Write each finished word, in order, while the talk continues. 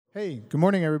Hey, good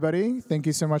morning, everybody. Thank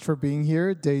you so much for being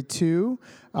here, day 2.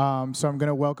 So I'm going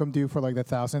to welcome you for like the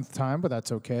 1,000th time, but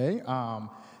that's okay.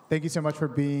 Thank you so much for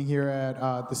being here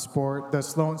at the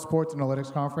Sloan Sports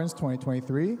Analytics Conference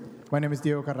 2023. My name is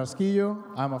Diego Carrasquillo.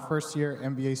 I'm a first-year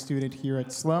MBA student here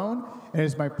at Sloan, and it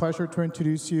is my pleasure to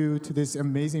introduce you to this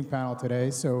amazing panel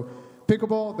today. So,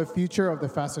 Pickleball, the future of the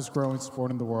fastest-growing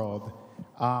sport in the world.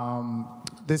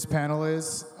 This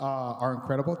panelists are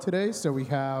incredible today. So we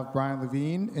have Brian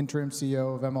Levine, Interim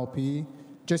CEO of MLP,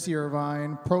 Jessie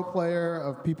Irvine, Pro Player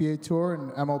of PPA Tour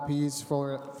and MLP's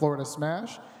Florida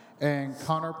Smash, and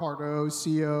Connor Pardoe,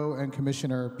 CEO and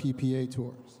Commissioner of PPA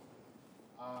Tours.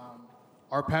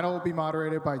 Our panel will be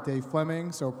moderated by Dave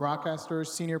Fleming, so broadcaster,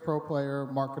 senior pro player,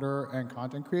 marketer, and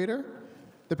content creator.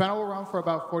 The panel will run for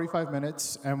about 45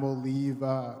 minutes, and we'll leave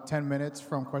 10 minutes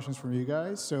from questions from you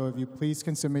guys. So if you please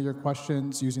can submit your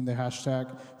questions using the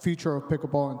hashtag Future of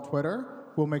Pickleball on Twitter,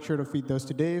 we'll make sure to feed those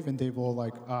to Dave, and Dave will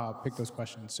pick those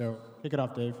questions. So kick it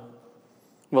off, Dave.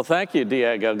 Well, thank you,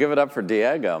 Diego. Give it up for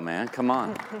Diego, man. Come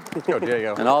on. Go,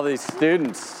 Diego. And all these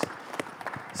students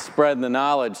spreading the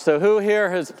knowledge. So who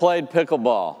here has played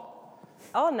pickleball?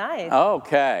 Oh, nice.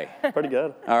 Okay. Pretty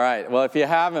good. All right. Well, if you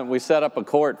haven't, we set up a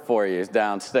court for you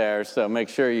downstairs, so make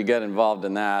sure you get involved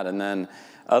in that. And then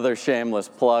other shameless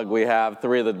plug, we have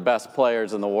 3 of the best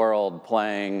players in the world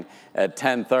playing at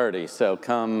 10:30, so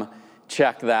come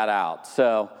check that out.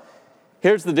 So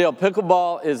here's the deal.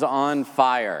 Pickleball is on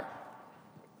fire.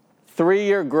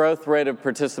 3-year growth rate of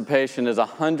participation is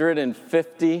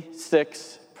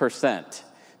 156%.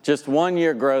 Just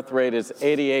 1-year growth rate is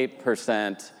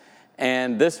 88%.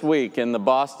 And this week in the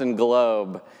Boston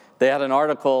Globe, they had an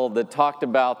article that talked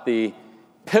about the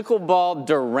pickleball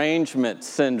derangement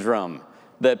syndrome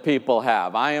that people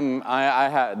have.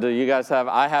 Do you guys have?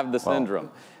 I have the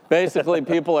syndrome. Basically,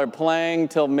 people are playing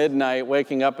till midnight,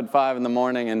 waking up at 5 in the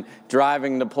morning, and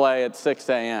driving to play at 6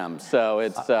 a.m. So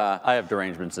it's. I have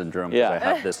derangement syndrome. Yeah. I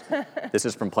have this. This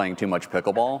is from playing too much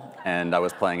pickleball, and I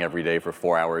was playing every day for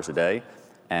 4 hours a day,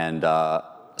 and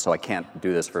so I can't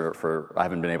do this for. I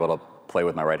haven't been able to play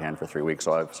with my right hand for 3 weeks,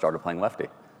 so I've started playing lefty.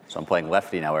 So I'm playing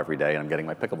lefty now every day, and I'm getting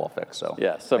my pickleball fix. So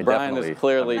yeah. So Brian is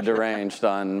clearly deranged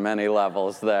on many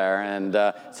levels there, and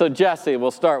so Jessie,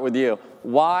 we'll start with you.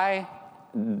 Why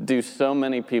do so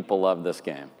many people love this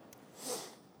game?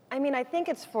 I mean, I think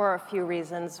it's for a few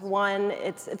reasons. One,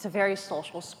 it's a very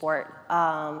social sport.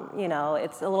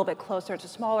 It's a little bit closer. It's a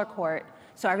smaller court,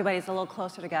 so everybody's a little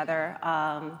closer together.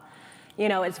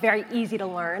 It's very easy to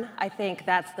learn. I think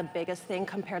that's the biggest thing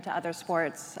compared to other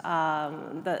sports.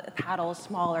 The paddle's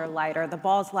smaller, lighter, the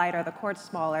ball's lighter, the court's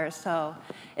smaller. So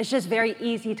it's just very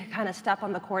easy to kind of step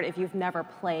on the court if you've never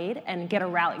played and get a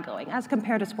rally going, as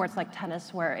compared to sports like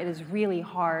tennis, where it is really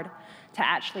hard to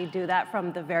actually do that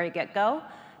from the very get-go.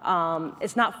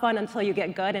 It's not fun until you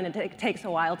get good, and it takes a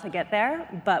while to get there.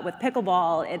 But with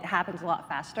pickleball, it happens a lot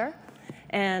faster.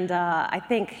 And I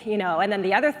think, and then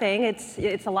the other thing,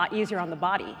 it's a lot easier on the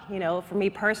body. For me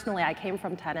personally, I came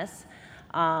from tennis.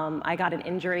 I got an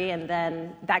injury, and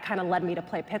then that kind of led me to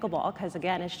play pickleball because,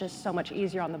 again, it's just so much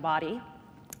easier on the body.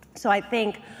 So I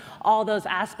think all those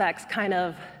aspects kind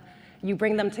of, you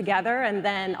bring them together, and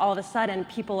then all of a sudden,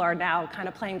 people are now kind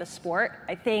of playing the sport.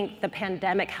 I think the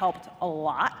pandemic helped a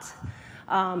lot.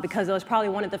 Because it was probably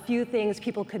one of the few things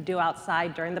people could do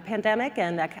outside during the pandemic,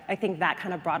 and I think that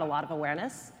kind of brought a lot of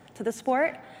awareness to the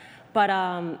sport. But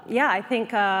I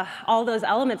think all those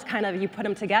elements kind of, you put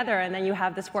them together, and then you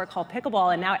have this sport called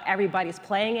pickleball, and now everybody's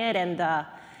playing it, and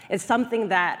it's something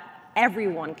that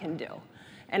everyone can do,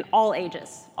 and all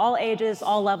ages,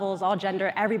 all levels, all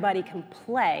gender, everybody can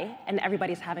play, and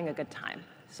everybody's having a good time.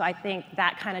 So I think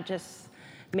that kind of just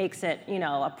makes it,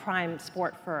 a prime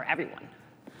sport for everyone.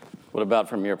 What about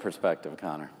from your perspective,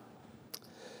 Connor?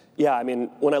 Yeah, I mean,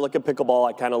 when I look at pickleball,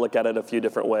 I kind of look at it a few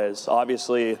different ways.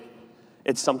 Obviously,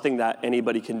 it's something that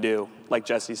anybody can do, like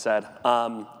Jessie said.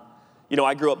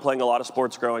 I grew up playing a lot of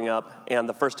sports growing up, and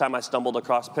the first time I stumbled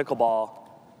across pickleball,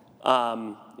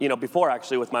 before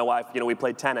actually with my wife, we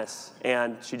played tennis,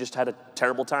 and she just had a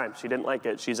terrible time. She didn't like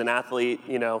it. She's an athlete,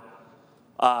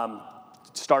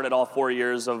 started all 4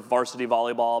 years of varsity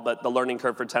volleyball, but the learning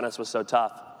curve for tennis was so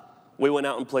tough. We went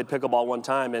out and played pickleball one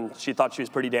time, and she thought she was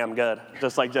pretty damn good,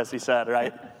 just like Jessie said,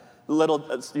 right? Then all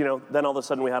of a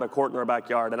sudden we had a court in our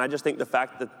backyard, and I just think the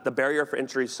fact that the barrier for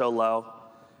entry is so low,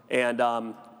 and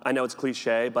I know it's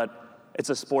cliche, but it's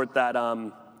a sport that,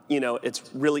 it's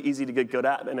really easy to get good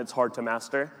at, and it's hard to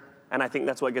master, and I think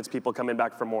that's what gets people coming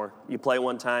back for more. You play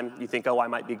one time, you think, oh, I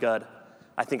might be good.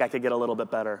 I think I could get a little bit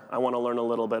better. I want to learn a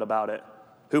little bit about it.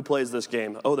 Who plays this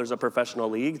game? Oh, there's a professional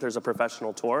league, there's a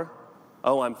professional tour.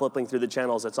 Oh, I'm flipping through the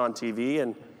channels, it's on TV,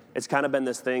 and it's kind of been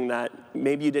this thing that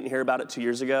maybe you didn't hear about it 2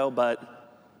 years ago, but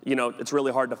it's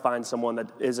really hard to find someone that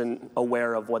isn't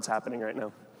aware of what's happening right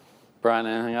now. Brian,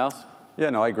 anything else? Yeah,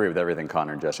 no, I agree with everything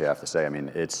Connor and Jessie have to say. I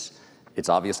mean, it's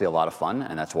obviously a lot of fun,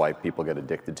 and that's why people get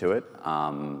addicted to it.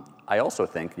 I also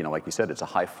think, like you said, it's a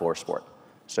high floor sport.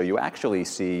 So you actually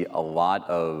see a lot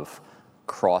of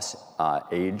cross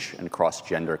age and cross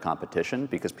gender competition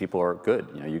because people are good.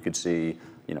 You could see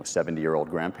 70-year-old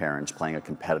grandparents playing a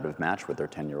competitive match with their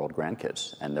 10-year-old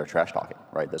grandkids, and they're trash talking,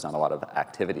 right? There's not a lot of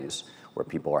activities where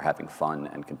people are having fun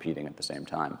and competing at the same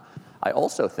time. I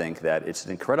also think that it's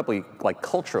an incredibly,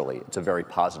 culturally, it's a very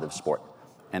positive sport.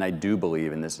 And I do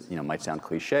believe, and this might sound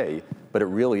cliche, but it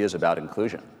really is about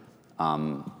inclusion.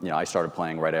 I started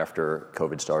playing right after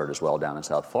COVID started as well down in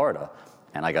South Florida,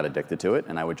 and I got addicted to it,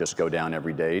 and I would just go down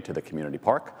every day to the community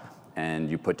park, and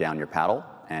you put down your paddle,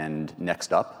 and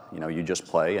next up, you just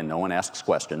play, and no one asks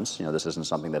questions. This isn't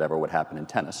something that ever would happen in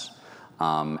tennis.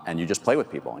 And you just play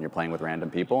with people, and you're playing with random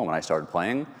people, and when I started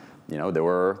playing, there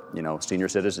were, senior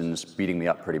citizens beating me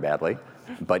up pretty badly,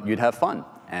 but you'd have fun.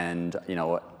 And,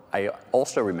 I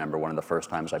also remember one of the first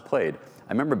times I played,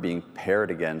 I remember being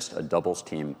paired against a doubles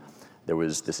team.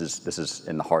 This is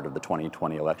in the heart of the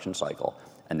 2020 election cycle,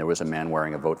 and there was a man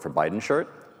wearing a Vote for Biden shirt,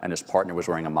 and his partner was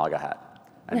wearing a MAGA hat.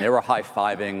 And they were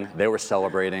high-fiving, they were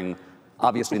celebrating,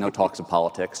 obviously no talks of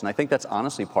politics, and I think that's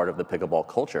honestly part of the pickleball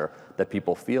culture that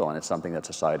people feel, and it's something that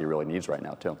society really needs right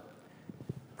now, too.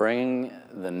 Bring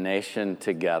the nation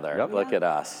together. Yep. Look at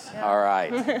us. Yeah. All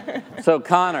right. So,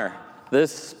 Connor,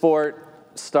 this sport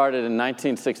started in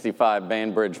 1965,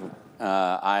 Bainbridge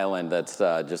Island, that's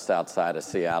just outside of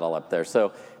Seattle up there.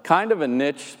 So, kind of a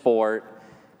niche sport.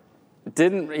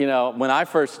 When I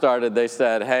first started, they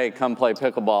said, hey, come play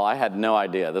pickleball. I had no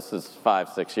idea. This was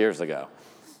 5-6 years ago.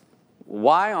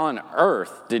 Why on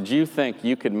earth did you think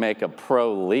you could make a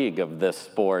pro league of this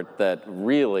sport that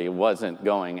really wasn't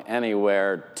going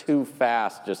anywhere too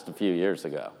fast just a few years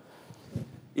ago?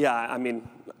 Yeah, I mean,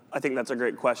 I think that's a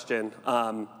great question.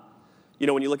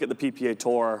 When you look at the PPA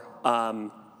Tour,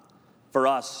 for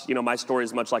us, my story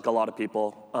is much like a lot of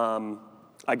people.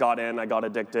 I got in, I got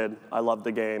addicted, I loved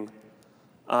the game.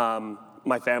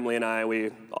 My family and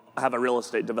we have a real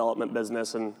estate development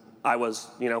business, and I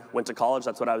went to college,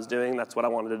 that's what I was doing, that's what I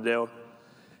wanted to do.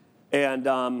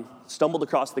 And stumbled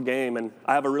across the game, and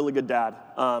I have a really good dad.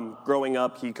 Growing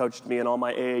up, he coached me in all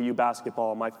my AAU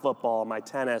basketball, my football, my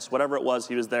tennis, whatever it was,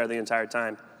 he was there the entire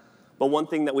time. But one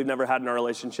thing that we've never had in our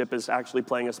relationship is actually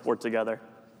playing a sport together.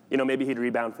 Maybe he'd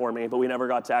rebound for me, but we never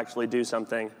got to actually do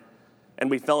something. And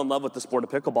we fell in love with the sport of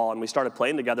pickleball, and we started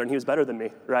playing together, and he was better than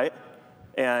me, right?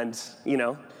 And,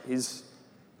 he's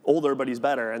older, but he's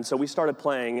better. And so we started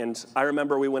playing, and I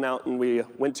remember we went out and we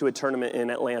went to a tournament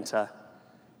in Atlanta.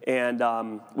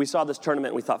 And we saw this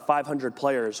tournament, and we thought 500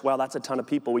 players, wow, that's a ton of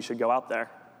people, we should go out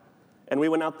there. And we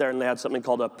went out there, and they had something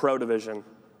called a pro division.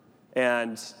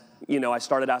 And, I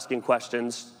started asking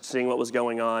questions, seeing what was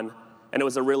going on, and it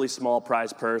was a really small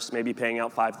prize purse, maybe paying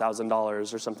out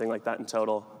 $5,000 or something like that in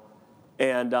total.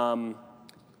 And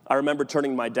I remember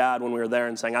turning to my dad when we were there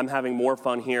and saying, I'm having more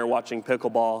fun here watching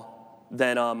pickleball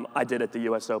than I did at the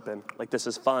US Open. This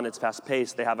is fun, it's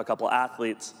fast-paced, they have a couple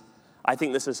athletes. I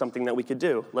think this is something that we could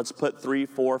do. Let's put 3,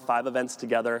 4, 5 events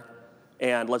together,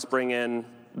 and let's bring in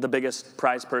the biggest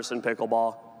prize purse in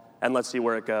pickleball, and let's see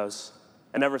where it goes.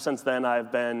 And ever since then, I've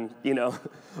been,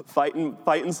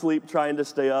 fighting sleep, trying to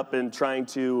stay up and trying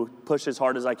to push as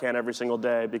hard as I can every single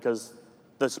day because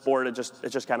the sport, it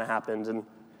just kind of happened. And,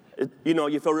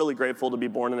 you feel really grateful to be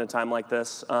born in a time like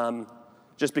this,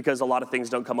 just because a lot of things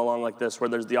don't come along like this where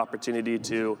there's the opportunity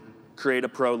to create a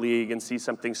pro league and see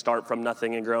something start from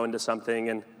nothing and grow into something.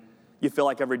 And you feel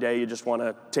like every day you just want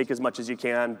to take as much as you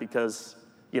can because,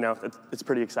 it's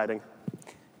pretty exciting.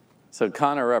 So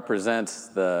Connor represents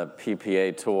the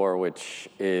PPA Tour, which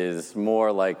is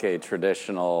more like a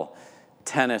traditional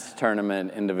tennis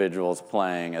tournament, individuals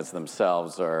playing as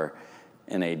themselves or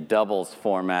in a doubles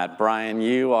format. Brian,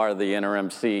 you are the interim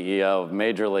CEO of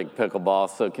Major League Pickleball,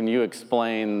 so can you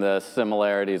explain the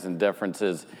similarities and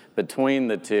differences between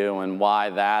the two and why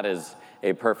that is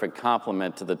a perfect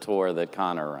complement to the tour that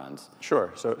Connor runs?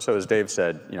 Sure. So as Dave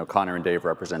said, Connor and Dave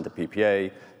represent the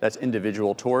PPA. That's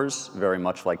individual tours, very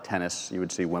much like tennis. You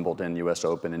would see Wimbledon, US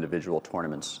Open, individual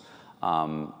tournaments.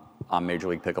 On Major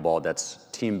League Pickleball, that's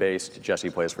team-based. Jessie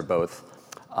plays for both.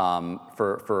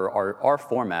 For our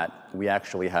format, we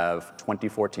actually have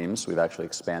 24 teams. We've actually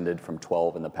expanded from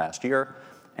 12 in the past year,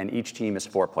 and each team is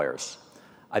 4 players.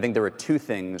 I think there are 2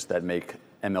 things that make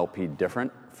MLP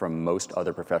different from most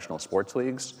other professional sports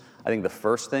leagues. I think the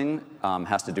first thing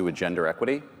has to do with gender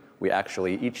equity.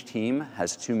 each team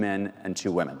has 2 men and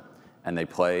 2 women. And they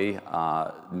play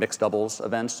mixed doubles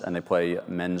events, and they play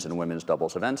men's and women's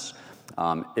doubles events.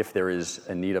 If there is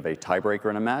a need of a tiebreaker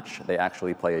in a match, they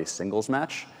actually play a singles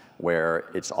match, where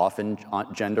it's often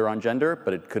gender on gender,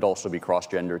 but it could also be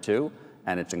cross-gender too,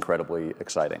 and it's incredibly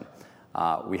exciting.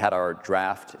 We had our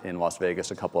draft in Las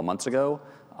Vegas a couple of months ago,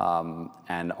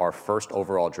 and our first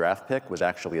overall draft pick was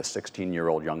actually a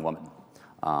 16-year-old young woman,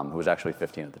 who was actually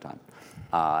 15 at the time.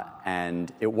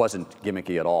 And it wasn't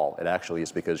gimmicky at all. It actually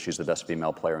is because she's the best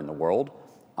female player in the world.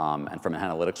 And from an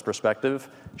analytics perspective,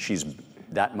 she's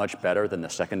that much better than the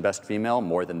second best female,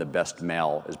 more than the best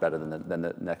male is better than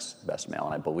the next best male.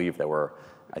 And I believe there were,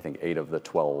 I think, 8 of the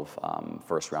 12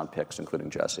 first round picks, including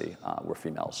Jessie, were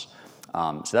females.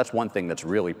 So that's one thing that's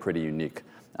really pretty unique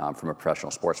from a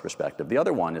professional sports perspective. The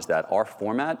other one is that our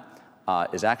format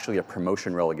is actually a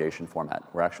promotion relegation format.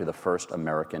 We're actually the first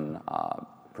American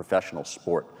professional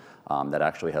sport that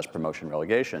actually has promotion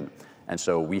relegation. And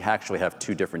so we actually have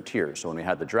 2 different tiers. So when we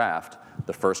had the draft,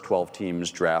 the first 12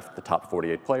 teams draft the top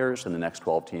 48 players, and the next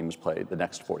 12 teams play the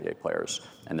next 48 players.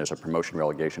 And there's a promotion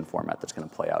relegation format that's going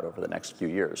to play out over the next few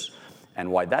years. And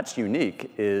why that's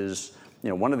unique is,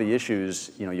 one of the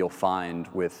issues, you'll find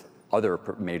with other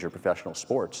major professional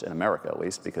sports in America, at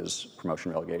least, because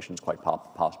promotion relegation is quite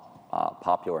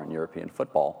popular in European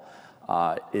football,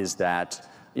 is that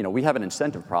we have an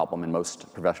incentive problem in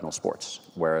most professional sports,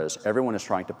 whereas everyone is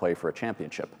trying to play for a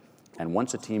championship. And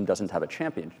once a team doesn't have a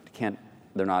champion,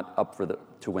 they're not up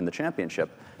to win the championship,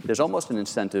 there's almost an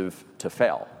incentive to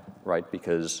fail, right?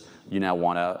 Because you now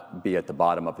want to be at the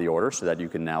bottom of the order so that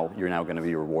you're now going to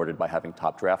be rewarded by having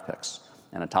top draft picks.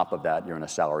 And on top of that, you're in a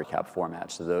salary cap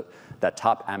format. So that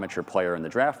top amateur player in the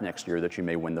draft next year that you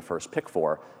may win the first pick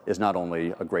for is not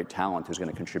only a great talent who's going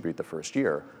to contribute the first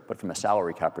year, but from a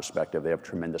salary cap perspective, they have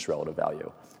tremendous relative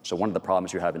value. So one of the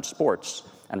problems you have in sports,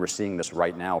 and we're seeing this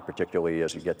right now, particularly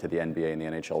as you get to the NBA and the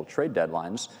NHL trade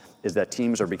deadlines, is that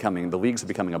the leagues are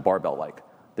becoming a barbell-like.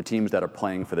 The teams that are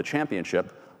playing for the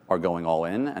championship are going all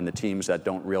in, and the teams that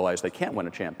don't realize they can't win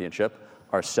a championship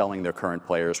are selling their current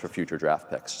players for future draft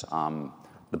picks.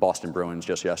 The Boston Bruins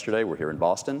just yesterday, we're here in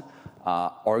Boston,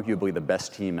 arguably the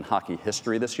best team in hockey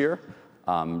history this year,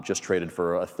 just traded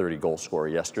for a 30-goal scorer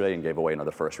yesterday and gave away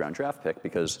another first-round draft pick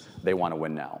because they want to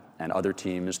win now. And other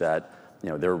teams that,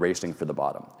 they're racing for the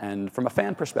bottom. And from a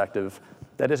fan perspective,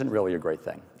 that isn't really a great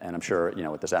thing. And I'm sure,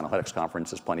 at this analytics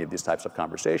conference, there's plenty of these types of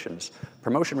conversations.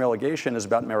 Promotion relegation is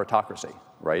about meritocracy,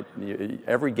 right?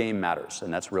 Every game matters,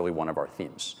 and that's really one of our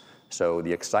themes. So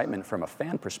the excitement from a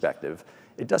fan perspective,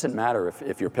 it doesn't matter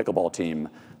if your pickleball team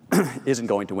isn't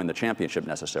going to win the championship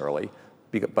necessarily,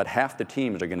 but half the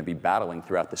teams are going to be battling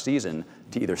throughout the season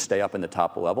to either stay up in the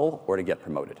top level or to get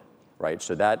promoted, right?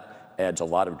 So that adds a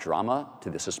lot of drama to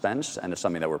the suspense, and it's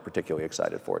something that we're particularly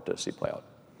excited for to see play out.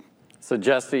 So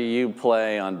Jessie, you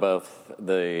play on both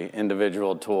the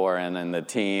individual tour and in the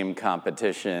team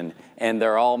competition, and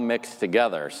they're all mixed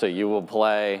together. So you will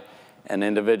play an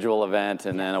individual event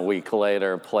and then a week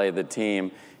later play the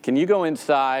team. Can you go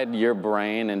inside your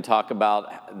brain and talk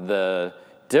about the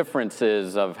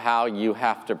differences of how you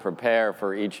have to prepare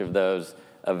for each of those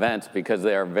events, because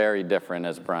they are very different,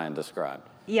 as Brian described?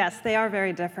 Yes, they are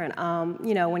very different.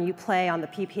 When you play on the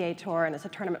PPA Tour and it's a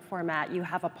tournament format, you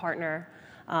have a partner.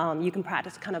 You can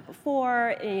practice kind of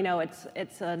before.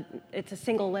 It's a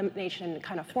single elimination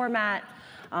kind of format.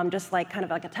 Just like kind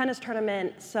of like a tennis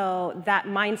tournament. So that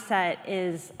mindset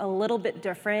is a little bit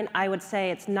different. I would say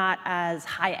it's not as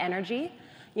high energy.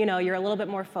 You're a little bit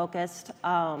more focused.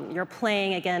 You're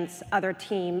playing against other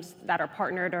teams that are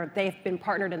partnered or they've been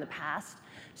partnered in the past.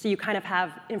 So you kind of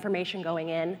have information going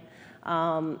in.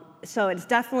 So it's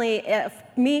definitely,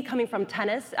 me coming from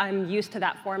tennis, I'm used to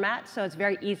that format. So it's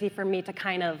very easy for me to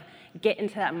kind of get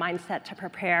into that mindset to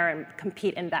prepare and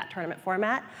compete in that tournament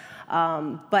format.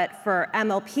 But for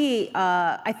MLP,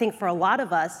 I think for a lot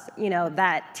of us,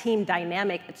 that team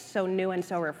dynamic, it's so new and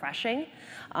so refreshing.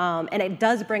 And it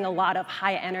does bring a lot of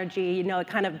high energy. It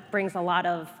kind of brings a lot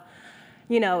of,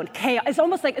 chaos. It's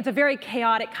almost like it's a very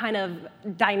chaotic kind of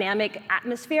dynamic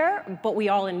atmosphere, but we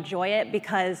all enjoy it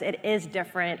because it is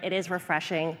different, it is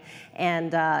refreshing,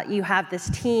 and you have this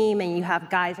team, and you have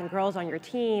guys and girls on your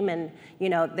team, and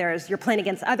you're playing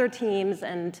against other teams,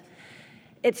 and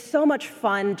it's so much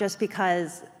fun just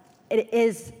because it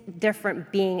is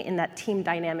different being in that team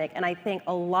dynamic. And I think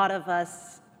a lot of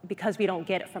us, because we don't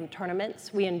get it from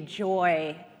tournaments, we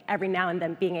enjoy every now and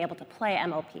then being able to play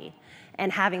MLP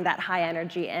and having that high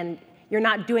energy. And you're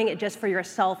not doing it just for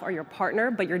yourself or your partner,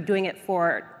 but you're doing it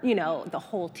for, the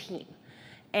whole team.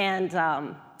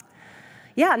 And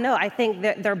Yeah, no, I think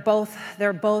that they're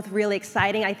both really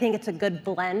exciting. I think it's a good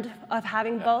blend of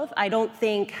having both. I don't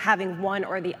think having one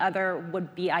or the other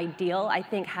would be ideal. I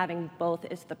think having both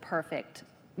is the perfect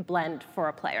blend for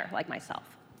a player like myself.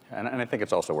 And I think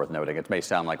it's also worth noting, it may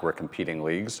sound like we're competing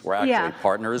leagues. We're actually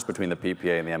partners between the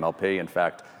PPA and the MLP. In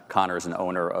fact, Connor is an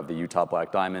owner of the Utah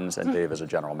Black Diamonds, and Dave is a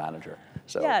general manager.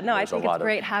 So yeah, no, I think it's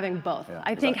great having both. Yeah,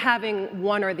 I think having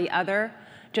one or the other,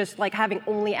 just like having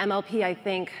only MLP, I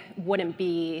think wouldn't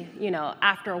be,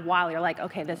 after a while you're like,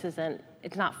 okay,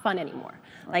 it's not fun anymore.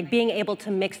 Like being able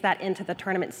to mix that into the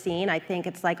tournament scene, I think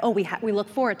it's like, oh, we look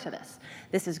forward to this.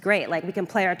 This is great. Like we can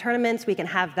play our tournaments, we can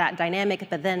have that dynamic,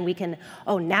 but then we can,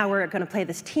 now we're going to play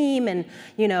this team, and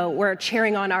we're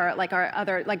cheering on our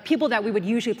other people that we would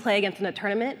usually play against in a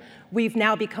tournament. We've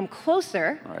now become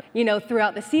closer,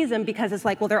 throughout the season, because it's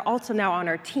like, well, they're also now on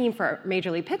our team for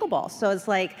Major League Pickleball. So it's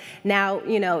like now,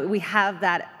 we have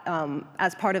that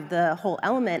as part of the whole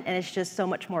element, and it's just so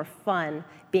much more fun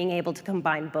being able to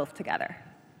combine both together.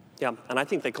 Yeah, and I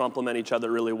think they complement each other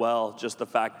really well. Just the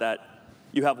fact that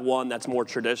you have one that's more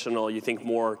traditional, you think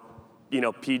more,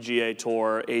 PGA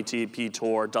Tour, ATP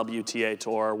Tour, WTA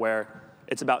Tour, where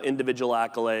it's about individual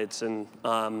accolades and,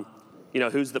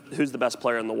 who's the best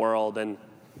player in the world. And,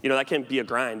 that can be a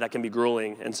grind, that can be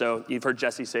grueling. And so you've heard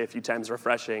Jessie say a few times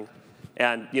refreshing.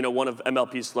 And, one of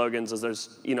MLP's slogans is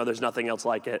there's nothing else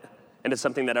like it. And it's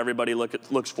something that everybody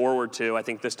looks forward to. I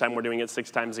think this time we're doing it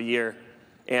 6 times a year.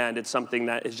 And it's something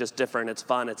that is just different. It's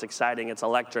fun, it's exciting, it's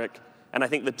electric. And I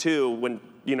think the two, when,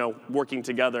 working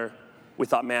together, we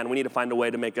thought, man, we need to find a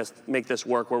way to make this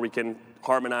work where we can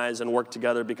harmonize and work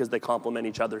together because they complement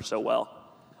each other so well.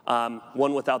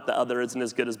 One without the other isn't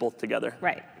as good as both together.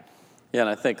 Right. Yeah, and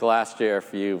I think last year,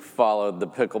 if you followed the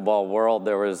pickleball world,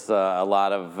 there was a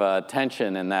lot of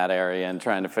tension in that area and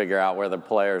trying to figure out where the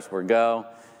players would go.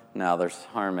 Now there's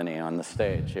harmony on the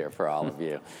stage here for all of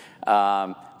you.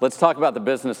 Let's talk about the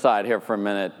business side here for a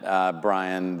minute,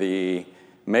 Brian. The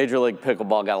Major League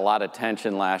Pickleball got a lot of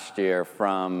attention last year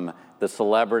from the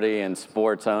celebrity and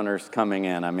sports owners coming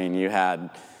in. I mean, you had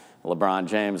LeBron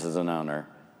James as an owner,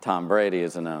 Tom Brady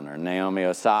is an owner, Naomi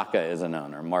Osaka is an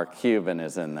owner, Mark Cuban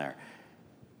is in there.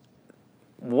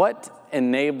 What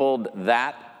enabled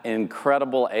that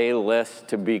incredible A-list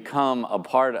to become a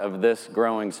part of this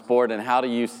growing sport, and how do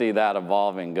you see that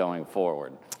evolving going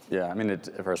forward? Yeah, I mean,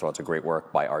 first of all, it's a great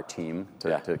work by our team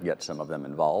to get some of them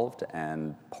involved,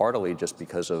 and partly just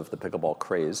because of the pickleball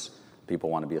craze, people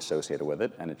want to be associated with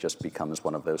it, and it just becomes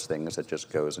one of those things that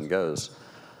just goes and goes.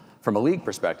 From a league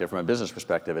perspective, from a business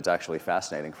perspective, it's actually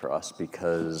fascinating for us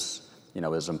because,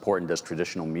 as important as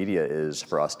traditional media is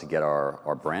for us to get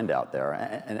our brand out there,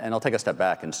 and I'll take a step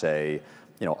back and say,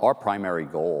 our primary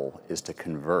goal is to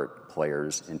convert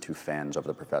players into fans of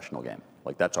the professional game.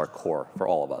 Like, that's our core for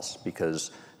all of us,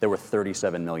 because there were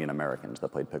 37 million Americans that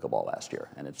played pickleball last year,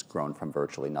 and it's grown from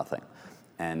virtually nothing.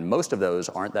 And most of those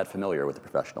aren't that familiar with the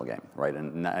professional game, right?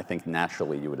 And I think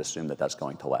naturally you would assume that that's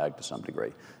going to lag to some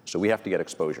degree. So we have to get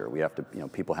exposure. We have to,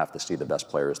 people have to see the best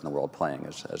players in the world playing,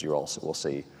 as you all will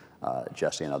see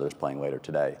Jessie and others playing later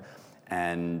today.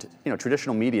 And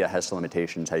traditional media has some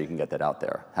limitations how you can get that out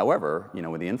there. However,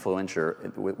 with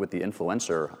the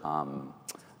influencer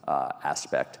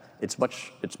aspect, it's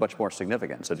much more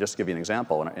significant. So just to give you an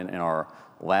example, in our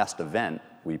last event,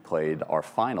 we played our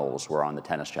finals were on the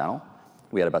Tennis Channel.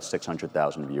 We had about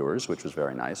 600,000 viewers, which was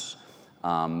very nice.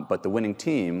 But the winning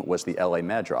team was the LA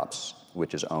Mad Drops,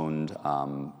 which is owned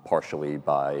partially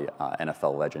by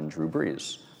NFL legend Drew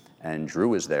Brees. And Drew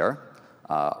was there,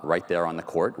 right there on the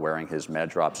court, wearing his Mad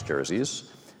Drops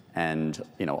jerseys. And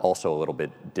also a little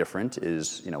bit different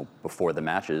is, before the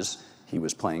matches, he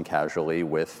was playing casually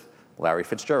with Larry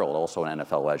Fitzgerald, also an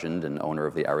NFL legend and owner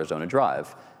of the Arizona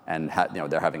Drive. And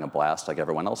they're having a blast like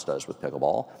everyone else does with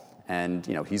pickleball. And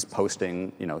he's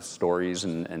posting stories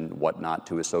and whatnot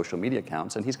to his social media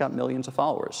accounts, and he's got millions of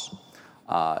followers.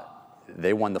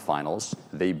 They won the finals.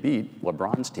 They beat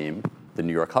LeBron's team, the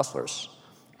New York Hustlers.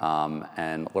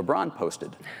 And LeBron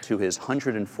posted to his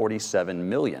 147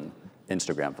 million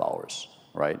Instagram followers,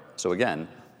 right? So again,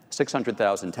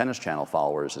 600,000 Tennis Channel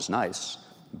followers is nice,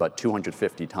 but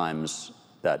 250 times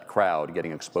that crowd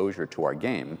getting exposure to our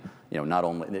game, not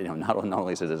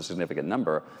only is it a significant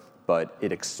number, but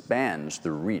it expands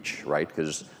the reach, right?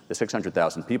 Because the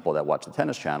 600,000 people that watch the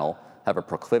Tennis Channel have a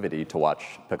proclivity to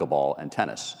watch pickleball and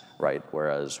tennis, right?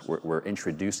 Whereas we're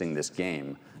introducing this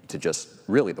game to just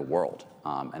really the world,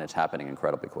 and it's happening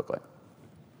incredibly quickly.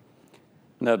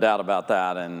 No doubt about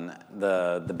that, and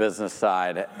the business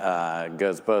side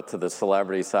goes both to the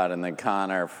celebrity side and then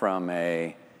Connor from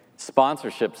a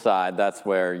sponsorship side. That's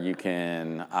where you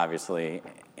can obviously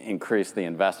increase the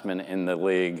investment in the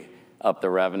league, up the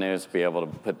revenues, be able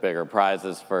to put bigger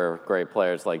prizes for great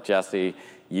players like Jessie.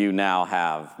 You now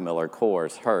have Miller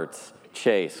Coors, Hertz,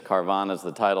 Chase, Carvana's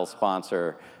the title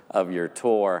sponsor of your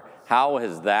tour. How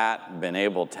has that been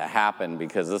able to happen?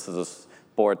 Because this is a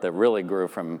sport that really grew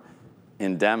from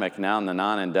endemic. Now the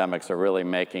non-endemics are really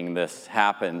making this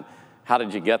happen. How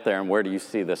did you get there, and where do you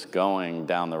see this going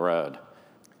down the road?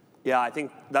 Yeah, I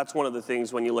think that's one of the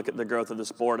things when you look at the growth of the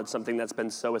sport. It's something that's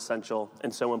been so essential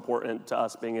and so important to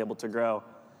us being able to grow.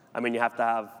 I mean, you have to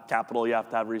have capital, you have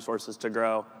to have resources to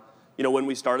grow. You know, when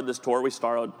we started this tour,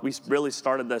 we really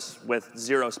started this with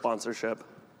zero sponsorship.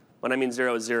 When I mean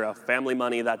zero is zero. Family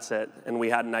money, that's it. And we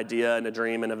had an idea and a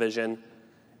dream and a vision.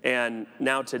 And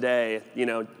now today, you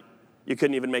know, you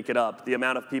couldn't even make it up. The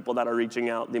amount of people that are reaching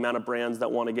out, the amount of brands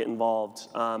that want to get involved.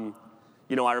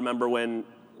 You know, I remember when,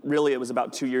 really it was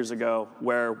about 2 years ago,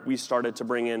 where we started to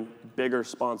bring in bigger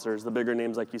sponsors, the bigger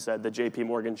names, like you said, the JP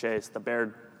Morgan Chase, the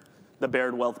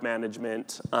Baird Wealth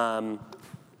Management,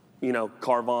 you know,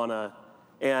 Carvana.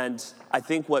 And I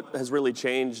think what has really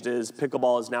changed is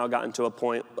pickleball has now gotten to a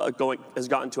point, has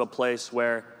gotten to a place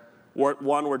where,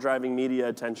 one, we're driving media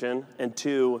attention, and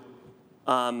two,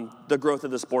 the growth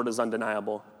of the sport is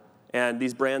undeniable. And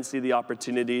these brands see the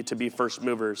opportunity to be first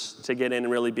movers, to get in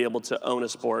and really be able to own a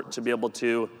sport, to be able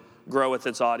to grow with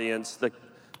its audience.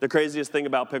 The craziest thing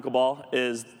about pickleball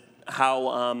is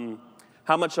how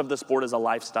much of the sport is a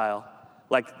lifestyle.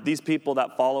 Like, these people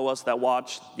that follow us, that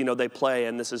watch, you know, they play,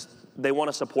 and they want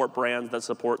to support brands that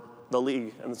support the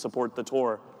league and support the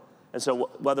tour. And so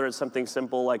whether it's something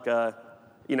simple like a,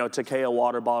 you know, Takeo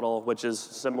water bottle, which is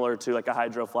similar to like a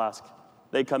hydro flask,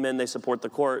 they come in, they support the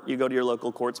court. You go to your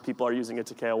local courts, people are using a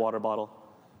Takeo water bottle.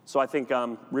 So I think,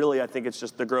 really, I think it's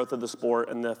just the growth of the sport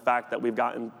and the fact that we've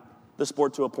gotten the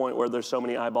sport to a point where there's so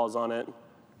many eyeballs on it.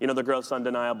 You know, the growth's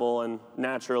undeniable, and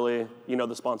naturally, you know,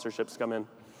 the sponsorships come in.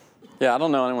 Yeah, I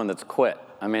don't know anyone that's quit.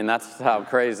 I mean, that's how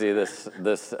crazy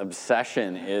this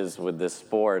obsession is with this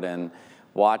sport, and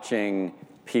watching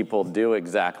people do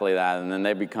exactly that, and then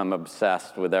they become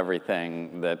obsessed with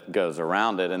everything that goes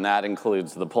around it, and that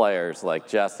includes the players like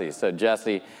Jessie. So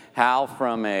Jessie, how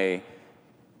from a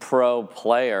pro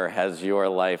player has your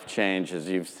life changed as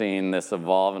you've seen this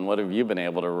evolve, and what have you been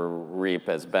able to reap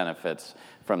as benefits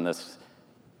from this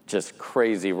just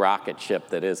crazy rocket ship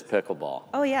that is pickleball?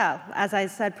 Oh yeah, as I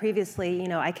said previously, you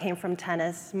know, I came from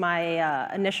tennis.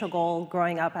 My initial goal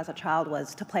growing up as a child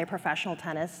was to play professional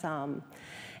tennis.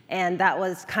 And that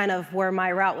was kind of where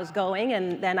my route was going.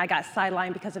 And then I got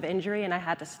sidelined because of injury, and I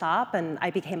had to stop, and I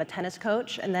became a tennis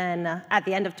coach. And then at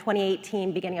the end of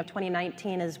 2018, beginning of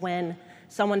 2019 is when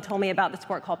someone told me about the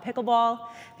sport called pickleball.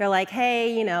 They're like,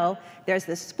 hey, you know, there's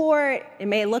this sport. It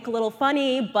may look a little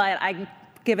funny, but I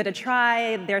give it a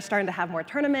try. They're starting to have more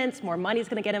tournaments, more money's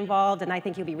gonna get involved, and I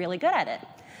think you'll be really good at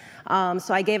it.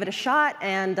 So I gave it a shot,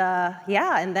 and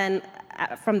yeah, and then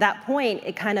from that point,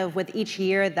 it kind of, with each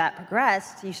year that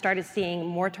progressed, you started seeing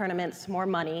more tournaments, more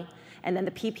money, and then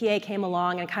the PPA came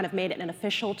along and kind of made it an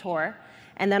official tour.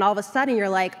 And then all of a sudden you're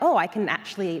like, oh, I can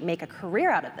actually make a career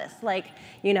out of this. Like,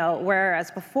 you know, whereas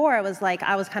before I was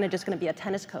kind of just gonna be a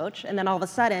tennis coach, and then all of a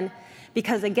sudden,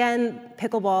 because again,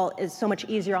 pickleball is so much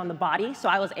easier on the body, so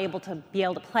I was able to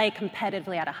play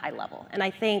competitively at a high level. And I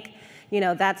think, you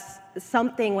know, that's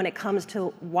something when it comes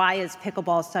to why is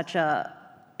pickleball such an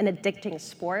addicting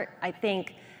sport. I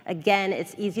think, again,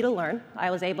 it's easy to learn. I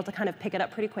was able to kind of pick it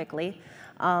up pretty quickly.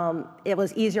 It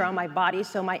was easier on my body,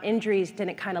 so my injuries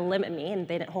didn't kind of limit me, and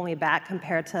they didn't hold me back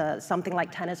compared to something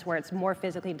like tennis where it's more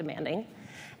physically demanding.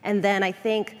 And then I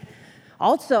think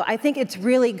also, I think it's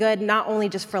really good not only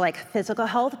just for like physical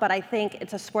health, but I think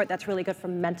it's a sport that's really good for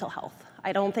mental health.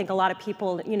 I don't think a lot of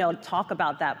people, you know, talk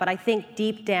about that, but I think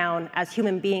deep down as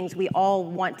human beings, we all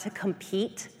want to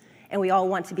compete and we all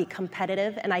want to be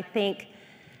competitive, and I think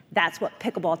that's what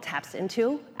pickleball taps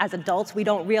into. As adults, we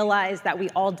don't realize that we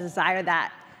all desire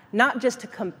that, not just to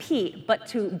compete, but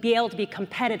to be able to be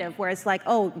competitive, where it's like,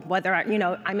 oh, whether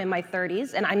I'm in my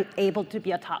 30s and I'm able to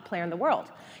be a top player in the world.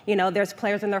 You know, there's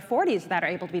players in their 40s that are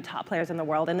able to be top players in the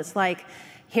world, and it's like,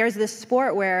 here's this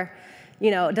sport where, you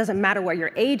know, it doesn't matter what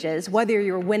your age is, whether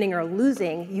you're winning or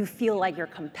losing, you feel like you're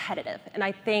competitive. And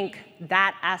I think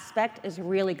that aspect is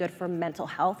really good for mental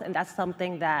health, and that's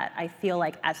something that I feel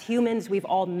like as humans, we've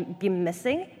all been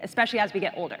missing, especially as we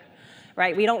get older,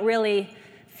 right? We don't really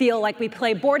feel like we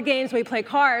play board games, we play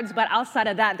cards, but outside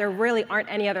of that, there really aren't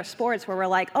any other sports where we're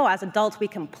like, oh, as adults, we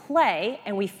can play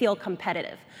and we feel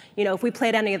competitive. You know, if we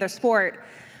played any other sport,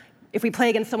 if we play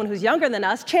against someone who's younger than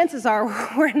us, chances are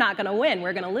we're not going to win.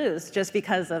 We're going to lose just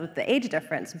because of the age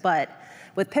difference. But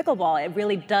with pickleball, it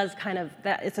really does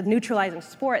it's a neutralizing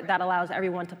sport that allows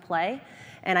everyone to play.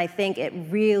 And I think it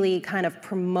really kind of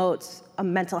promotes a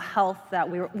mental health that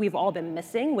we've all been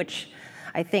missing, which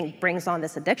I think brings on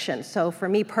this addiction. So for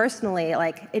me personally,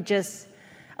 like, it just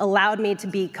allowed me to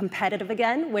be competitive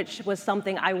again, which was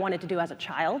something I wanted to do as a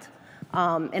child.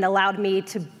 And allowed me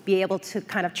to be able to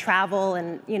kind of travel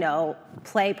and,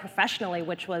 play professionally,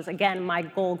 which was, again, my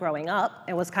goal growing up.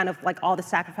 It was kind of like all the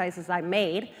sacrifices I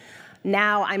made.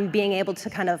 Now I'm being able to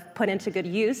kind of put into good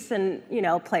use and,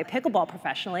 play pickleball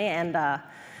professionally. And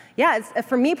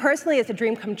for me personally, it's a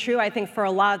dream come true, I think, for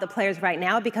a lot of the players right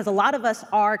now, because a lot of us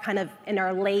are kind of in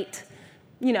our late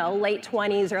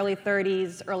 20s, early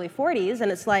 30s, early 40s.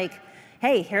 And it's like,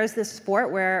 hey, here's this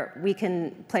sport where we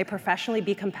can play professionally,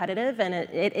 be competitive, and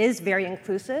it is very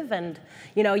inclusive. And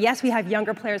yes, we have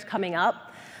younger players coming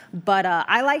up, but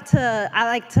I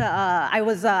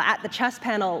was at the chess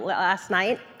panel last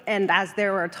night, and as they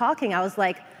were talking, I was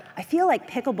like, I feel like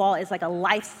pickleball is like a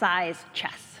life-size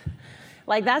chess.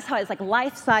 Like, that's how it's like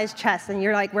life-size chess, and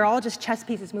you're like, we're all just chess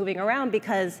pieces moving around,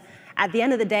 because at the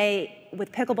end of the day,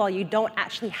 with pickleball, you don't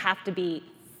actually have to be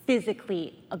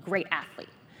physically a great athlete.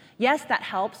 Yes, that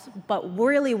helps, but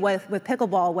really with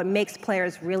pickleball, what makes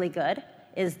players really good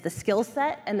is the skill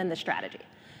set and then the strategy.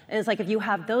 And it's like, if you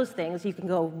have those things, you can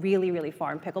go really, really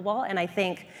far in pickleball. And I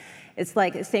think it's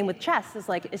like the same with chess. It's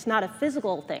like, it's not a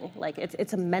physical thing. Like,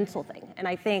 it's a mental thing. And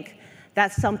I think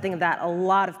that's something that a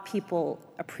lot of people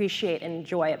appreciate and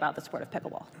enjoy about the sport of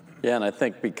pickleball. Yeah, and I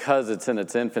think because it's in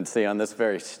its infancy, on this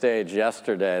very stage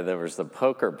yesterday, there was the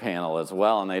poker panel as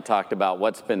well, and they talked about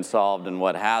what's been solved and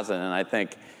what hasn't. And I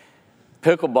think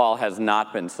pickleball has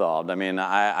not been solved. I mean,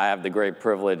 I have the great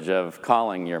privilege of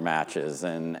calling your matches,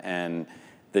 and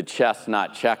the chess,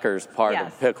 not checkers part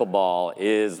of pickleball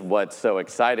is what's so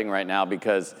exciting right now,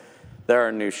 because there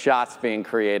are new shots being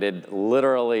created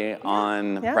literally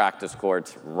on practice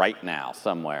courts right now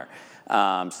somewhere.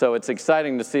 So it's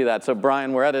exciting to see that. So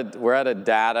Brian, we're at a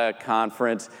data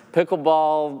conference.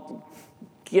 Pickleball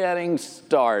getting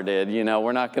started,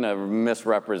 we're not going to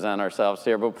misrepresent ourselves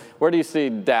here, but where do you see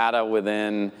data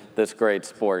within this great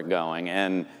sport going?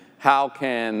 And how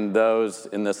can those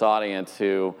in this audience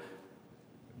who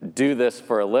do this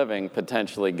for a living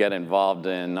potentially get involved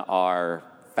in our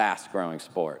fast-growing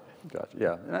sport? Gotcha.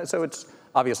 Yeah. So it's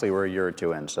obviously we're a year or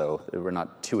two in, so we're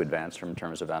not too advanced in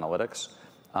terms of analytics.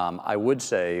 I would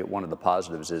say one of the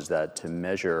positives is that to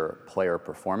measure player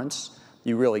performance,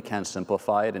 you really can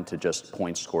simplify it into just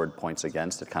points scored, points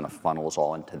against. It kind of funnels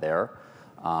all into there,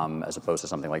 as opposed to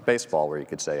something like baseball, where you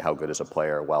could say, how good is a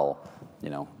player? Well,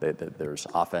 there's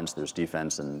offense, there's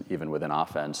defense, and even within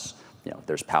offense,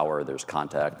 there's power, there's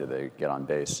contact, do they get on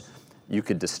base? You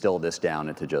could distill this down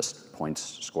into just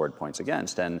points scored, points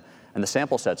against. And the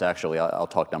sample set's actually, I'll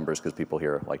talk numbers because people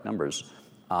here like numbers,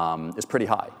 is pretty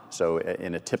high. So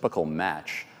in a typical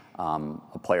match,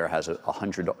 a player has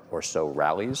 100 or so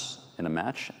rallies in a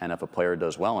match, and if a player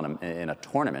does well in a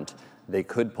tournament, they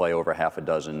could play over half a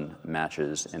dozen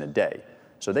matches in a day.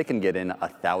 So they can get in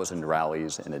 1,000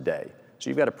 rallies in a day. So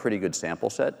you've got a pretty good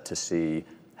sample set to see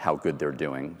how good they're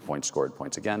doing, points scored,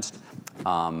 points against.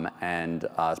 Part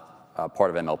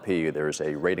of MLP, there's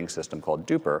a rating system called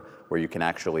Duper, where you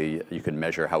can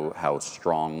measure how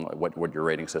strong, what your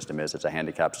rating system is. It's a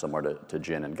handicap similar to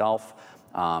gin and golf.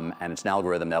 And it's an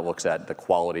algorithm that looks at the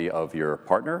quality of your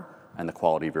partner and the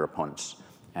quality of your opponents.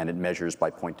 And it measures by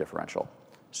point differential.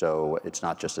 So it's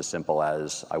not just as simple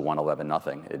as I won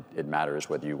 11-0. It matters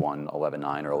whether you won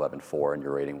 11-9 or 11-4, and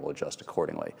your rating will adjust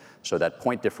accordingly. So that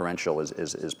point differential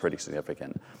is pretty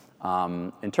significant.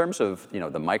 In terms of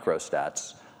the micro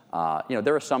stats,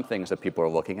 there are some things that people are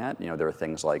looking at. There are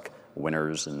things like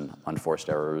winners and unforced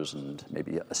errors and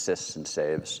maybe assists and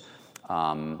saves.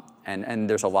 And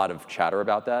there's a lot of chatter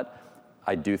about that.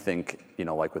 I do think,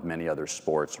 like with many other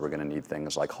sports, we're going to need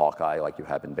things like Hawkeye, like you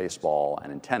have in baseball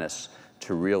and in tennis,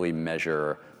 to really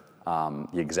measure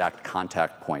the exact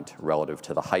contact point relative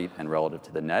to the height and relative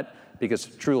to the net, because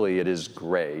truly it is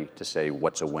gray to say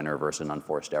what's a winner versus an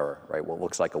unforced error, right? What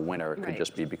looks like a winner could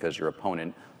just be because your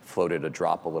opponent floated a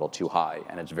drop a little too high,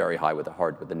 and it's very high with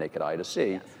the naked eye to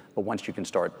see. Yes. But once you can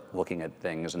start looking at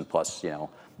things, and plus,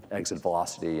 exit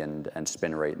velocity and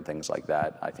spin rate and things like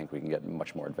that, I think we can get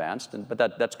much more advanced.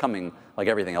 But that's coming, like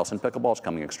everything else in pickleball, it's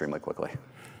coming extremely quickly.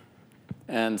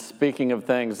 And speaking of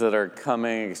things that are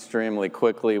coming extremely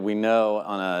quickly, we know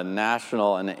on a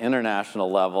national and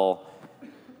international level,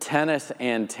 tennis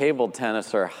and table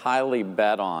tennis are highly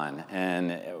bet on.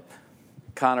 And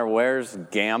Connor, where's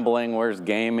gambling? Where's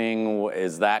gaming?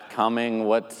 Is that coming?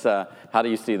 How do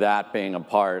you see that being a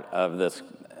part of this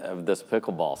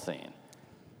pickleball scene?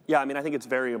 Yeah, I mean, I think it's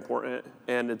very important,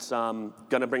 and it's going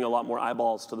to bring a lot more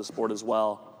eyeballs to the sport as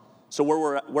well. So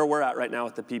where we're at right now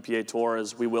with the PPA Tour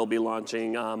is we will be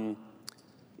launching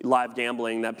live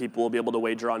gambling that people will be able to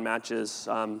wager on matches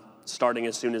starting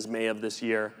as soon as May of this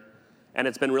year. And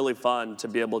it's been really fun to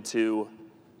be able to,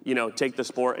 take the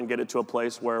sport and get it to a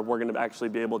place where we're going to actually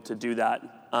be able to do that.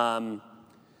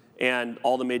 And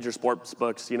all the major sports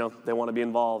books, they want to be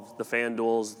involved. The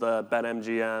FanDuels, the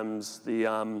BetMGMs,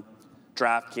 the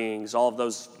DraftKings, all of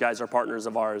those guys are partners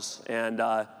of ours. And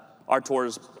our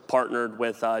tour's partnered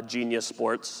with Genius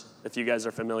Sports, if you guys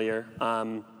are familiar.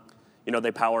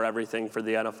 They power everything for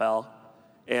the NFL.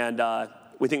 And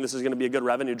we think this is going to be a good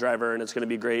revenue driver, and it's going to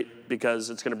be great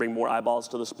because it's going to bring more eyeballs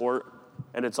to the sport,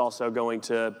 and it's also going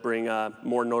to bring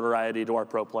more notoriety to our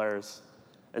pro players.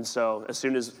 And so as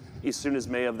soon as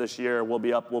May of this year, we'll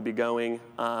be going.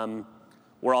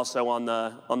 We're also on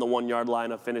the 1 yard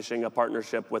line of finishing a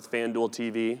partnership with FanDuel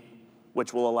TV,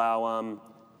 which will allow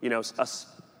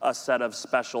a set of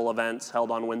special events held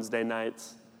on Wednesday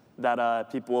nights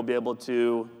that people will be able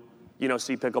to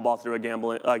see pickleball through a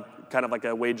gambling, kind of like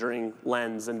a wagering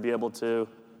lens, and be able to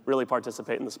really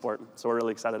participate in the sport. So we're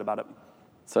really excited about it.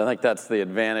 So I think that's the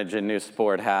advantage a new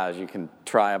sport has. You can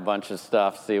try a bunch of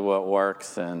stuff, see what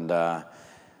works, and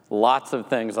lots of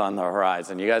things on the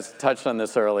horizon. You guys touched on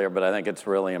this earlier, but I think it's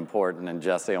really important. And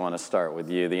Jessie, I want to start with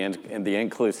you. The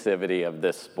inclusivity of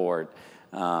this sport.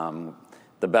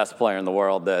 The best player in the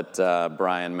world that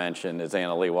Brian mentioned is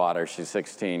Anna Leigh Waters. She's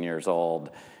 16 years old.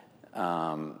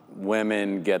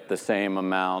 Women get the same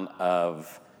amount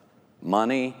of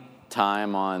money,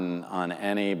 time on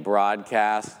any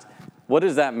broadcast. What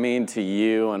does that mean to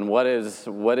you, and what is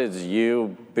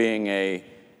you being a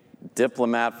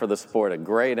diplomat for the sport, a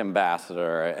great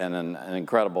ambassador, and an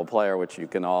incredible player, which you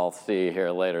can all see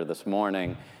here later this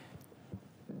morning?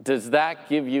 Does that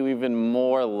give you even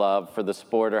more love for the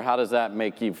sport, or how does that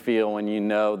make you feel when you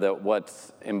know that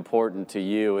what's important to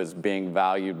you is being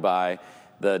valued by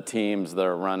the teams that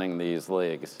are running these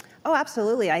leagues? Oh,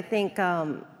 absolutely. I think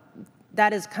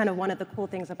that is kind of one of the cool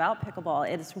things about pickleball.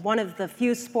 It's one of the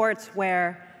few sports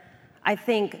where I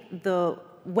think the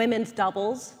women's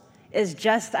doubles is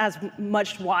just as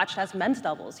much watched as men's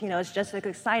doubles. It's just as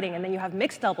exciting. And then you have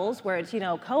mixed doubles where it's,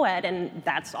 co-ed, and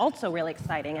that's also really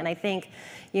exciting. And I think,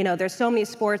 there's so many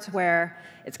sports where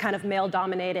it's kind of male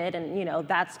dominated, and,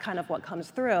 that's kind of what comes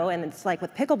through. And it's like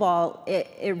with pickleball,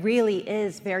 it really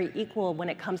is very equal when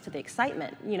it comes to the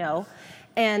excitement,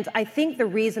 And I think the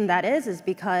reason that is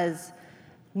because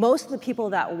most of the people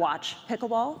that watch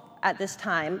pickleball at this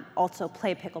time also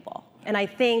play pickleball. And I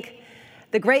think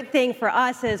the great thing for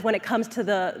us is when it comes to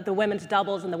the women's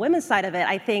doubles and the women's side of it,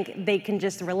 I think they can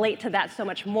just relate to that so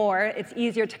much more. It's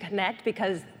easier to connect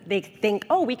because they think,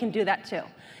 oh, we can do that too.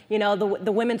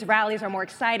 The women's rallies are more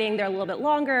exciting, they're a little bit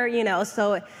longer,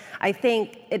 so I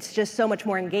think it's just so much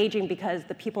more engaging because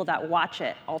the people that watch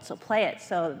it also play it.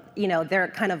 So, they're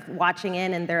kind of watching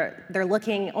in, and they're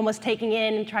looking, almost taking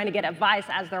in and trying to get advice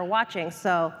as they're watching.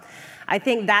 So I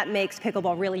think that makes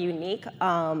pickleball really unique.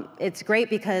 It's great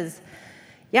because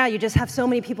you just have so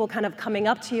many people kind of coming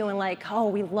up to you and like, oh,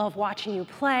 we love watching you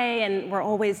play, and we're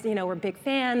always, we're big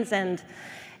fans, and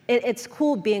it's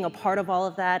cool being a part of all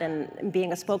of that and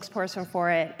being a spokesperson for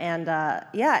it. And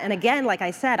and again, like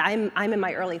I said, I'm in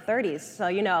my early 30s.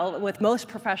 So, with most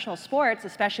professional sports,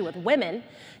 especially with women,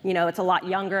 it's a lot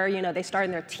younger. They start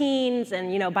in their teens,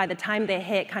 and, by the time they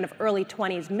hit kind of early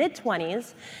 20s, mid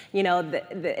 20s,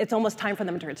 it's almost time for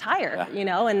them to retire,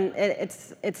 and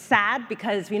it's sad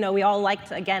because, we all like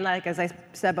to, again, like as I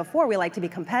said before, we like to be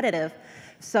competitive.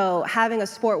 So having a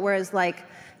sport where it's like,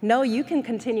 no, you can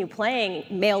continue playing,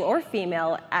 male or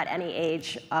female, at any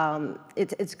age.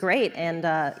 It's great, and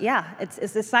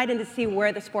it's exciting to see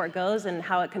where the sport goes and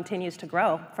how it continues to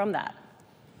grow from that.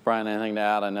 Brian, anything to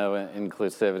add? I know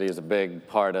inclusivity is a big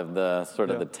part of the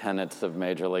the tenets of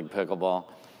Major League Pickleball.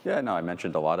 Yeah, no, I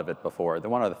mentioned a lot of it before. The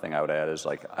one other thing I would add is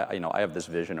I have this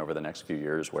vision over the next few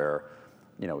years where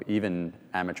even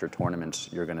amateur tournaments,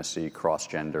 you're going to see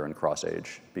cross-gender and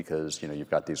cross-age because, you've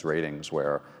got these ratings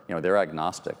where, they're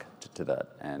agnostic to that.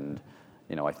 And,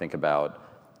 I think about,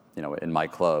 in my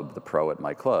club, the pro at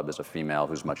my club is a female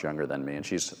who's much younger than me, and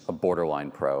she's a borderline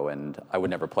pro, and I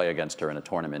would never play against her in a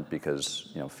tournament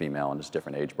because, female and it's a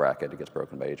different age bracket. It gets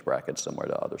broken by age brackets similar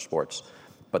to other sports.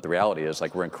 But the reality is,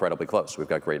 like, we're incredibly close. We've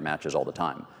got great matches all the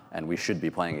time, and we should be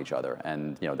playing each other.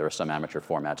 And there are some amateur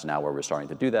formats now where we're starting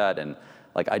to do that. And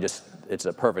it's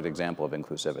a perfect example of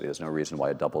inclusivity. There's no reason why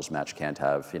a doubles match can't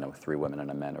have 3 women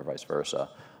and a man, or vice versa.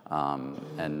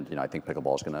 And I think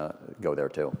pickleball is going to go there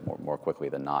too, more quickly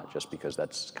than not, just because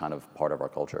that's kind of part of our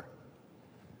culture.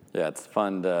 Yeah, it's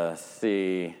fun to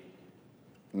see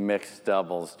mixed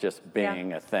doubles just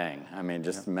being a thing. I mean,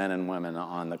 just men and women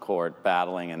on the court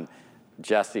battling, and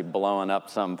Jessie blowing up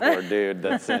some poor dude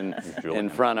that's in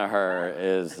front of her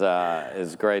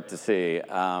is great to see.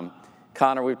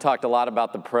 Connor, we've talked a lot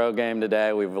about the pro game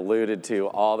today. We've alluded to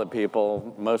all the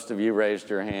people. Most of you raised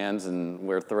your hands, and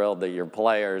we're thrilled that you're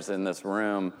players in this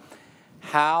room.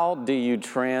 How do you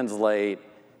translate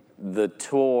the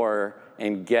tour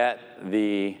and get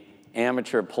the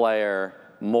amateur player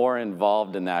more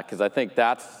involved in that? Because I think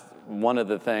that's one of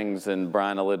the things, and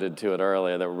Brian alluded to it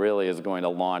earlier, that really is going to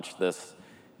launch this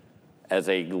as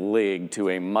a league to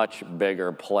a much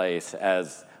bigger place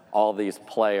as all these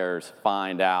players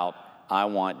find out, I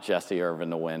want Jessie Irvine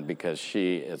to win because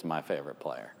she is my favorite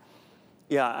player.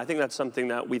 Yeah, I think that's something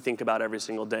that we think about every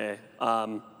single day.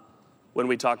 When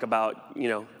we talk about,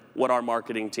 what our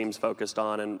marketing team's focused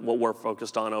on and what we're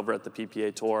focused on over at the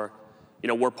PPA Tour,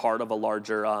 we're part of a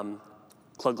larger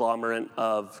conglomerate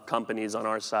of companies on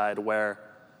our side where,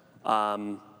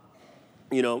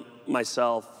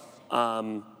 myself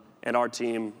and our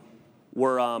team,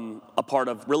 we're a part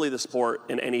of really the sport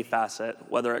in any facet,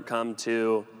 whether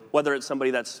it's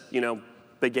somebody that's,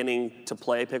 beginning to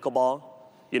play pickleball,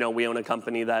 we own a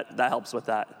company that helps with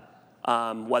that.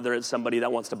 Whether it's somebody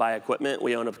that wants to buy equipment,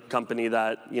 we own a company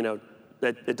that,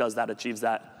 that it does that, achieves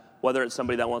that. Whether it's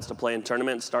somebody that wants to play in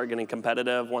tournaments, start getting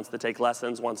competitive, wants to take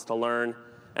lessons, wants to learn,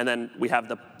 and then we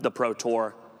have the Pro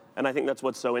Tour. And I think that's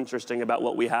what's so interesting about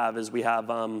what we have is we have,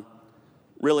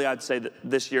 really I'd say that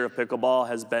this year of pickleball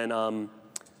has been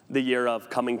the year of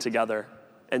coming together.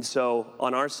 And so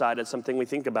on our side, it's something we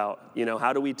think about.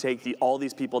 How do we take all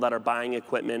these people that are buying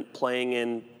equipment, playing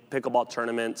in pickleball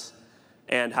tournaments,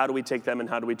 and how do we take them and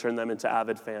how do we turn them into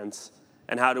avid fans?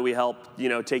 And how do we help,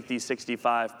 take these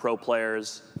 65 pro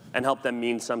players and help them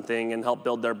mean something and help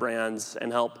build their brands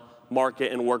and help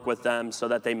market and work with them so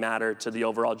that they matter to the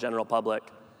overall general public?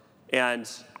 And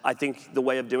I think the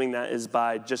way of doing that is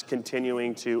by just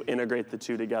continuing to integrate the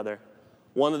two together.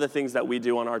 One of the things that we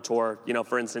do on our tour,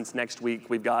 for instance, next week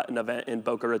we've got an event in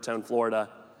Boca Raton, Florida,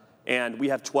 and we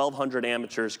have 1,200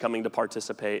 amateurs coming to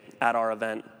participate at our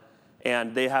event.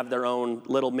 And they have their own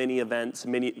little mini events,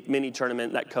 mini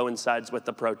tournament that coincides with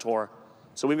the Pro Tour.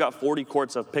 So we've got 40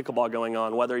 courts of pickleball going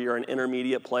on, whether you're an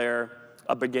intermediate player,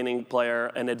 a beginning player,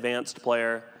 an advanced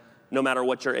player, no matter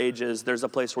what your age is, there's a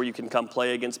place where you can come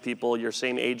play against people your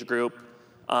same age group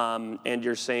and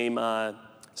your same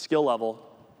skill level.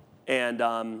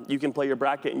 And you can play your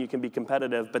bracket and you can be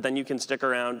competitive, but then you can stick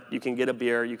around, you can get a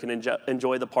beer, you can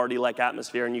enjoy the party-like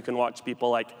atmosphere, and you can watch people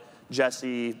like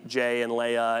Jessie, Jay, and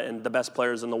Leia, and the best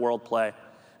players in the world play.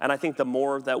 And I think the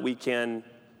more that we can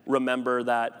remember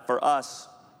that for us,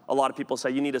 a lot of people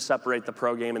say you need to separate the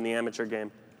pro game and the amateur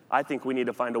game. I think we need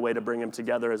to find a way to bring them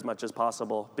together as much as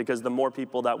possible, because the more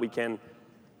people that we can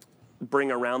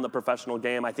bring around the professional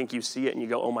game, I think you see it and you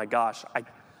go, oh my gosh,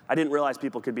 I didn't realize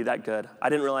people could be that good. I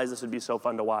didn't realize this would be so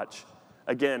fun to watch.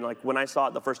 Again, like when I saw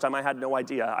it the first time, I had no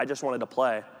idea. I just wanted to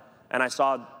play. And I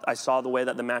saw the way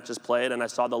that the matches played, and I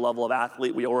saw the level of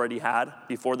athlete we already had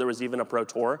before there was even a Pro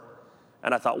Tour.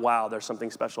 And I thought, wow, there's something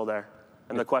special there.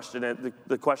 And the question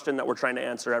that we're trying to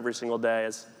answer every single day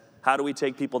is, how do we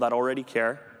take people that already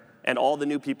care and all the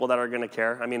new people that are going to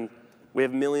care? I mean, we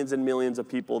have millions and millions of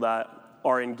people that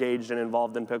are engaged and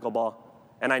involved in pickleball.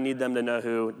 And I need them to know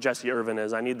who Jessie Irvine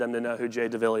is. I need them to know who Jay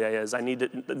DeVilliers is. I need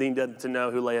them to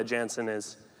know who Leia Jansen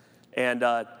is. And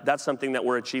that's something that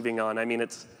we're achieving on. I mean,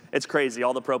 it's crazy.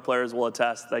 All the pro players will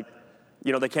attest. Like,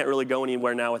 they can't really go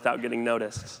anywhere now without getting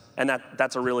noticed. And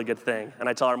that's a really good thing. And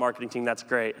I tell our marketing team that's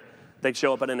great. They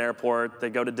show up at an airport. They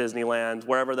go to Disneyland.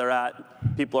 Wherever they're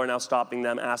at, people are now stopping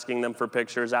them, asking them for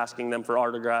pictures, asking them for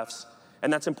autographs.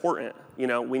 And that's important.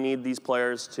 We need these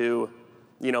players to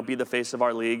be the face of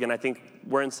our league. And I think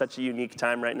we're in such a unique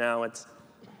time right now. It's,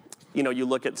 you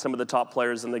look at some of the top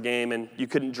players in the game and you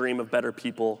couldn't dream of better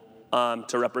people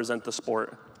to represent the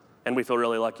sport. And we feel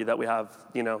really lucky that we have,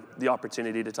 the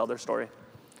opportunity to tell their story.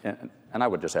 And I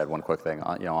would just add one quick thing,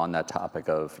 on that topic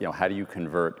of, how do you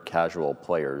convert casual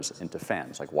players into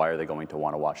fans? Like, why are they going to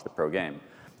want to watch the pro game?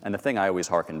 And the thing I always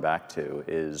harken back to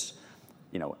is,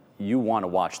 you want to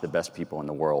watch the best people in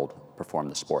the world perform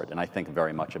the sport. And I think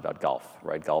very much about golf,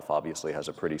 right? Golf obviously has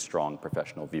a pretty strong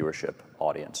professional viewership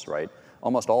audience, right?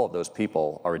 Almost all of those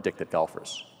people are addicted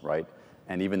golfers, right?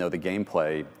 And even though the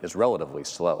gameplay is relatively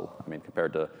slow, I mean,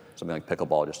 compared to something like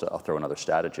pickleball, I'll throw another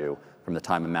stat at you, from the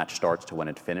time a match starts to when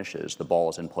it finishes, the ball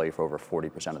is in play for over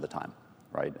 40% of the time,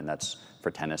 right? And that's,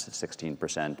 for tennis, it's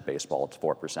 16%, baseball, it's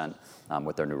 4%.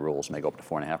 With their new rules, may go up to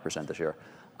 4.5% this year.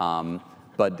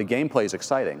 But the gameplay is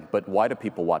exciting. But why do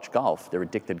people watch golf? They're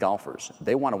addicted golfers.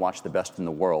 They want to watch the best in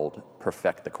the world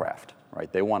perfect the craft,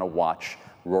 right? They want to watch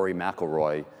Rory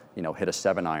McIlroy, hit a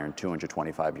 7-iron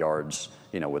 225 yards,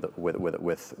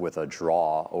 with a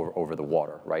draw over the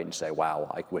water, right? And say,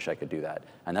 wow, I wish I could do that.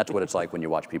 And that's what it's like when you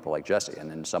watch people like Jessie. And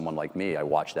then someone like me, I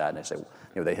watch that and I say,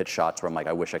 they hit shots where I'm like,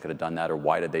 I wish I could have done that, or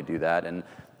why did they do that? And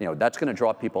that's going to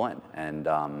draw people in. And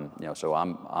so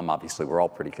I'm obviously, we're all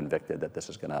pretty convicted that this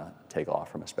is going to take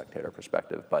off from a spectator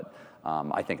perspective. But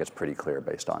I think it's pretty clear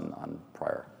based on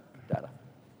prior data.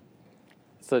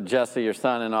 So Jessie, you're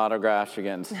signing autographs, you're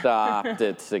getting stopped,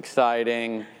 it's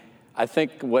exciting. I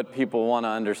think what people want to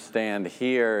understand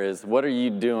here is, what are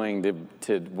you doing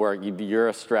to work? You're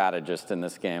a strategist in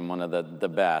this game, one of the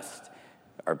best.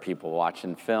 Are people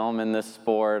watching film in this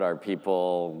sport? Are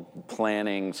people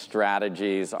planning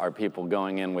strategies? Are people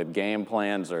going in with game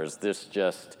plans? Or is this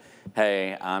just,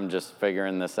 hey, I'm just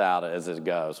figuring this out as it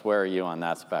goes? Where are you on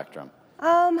that spectrum?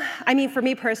 I mean, for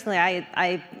me personally,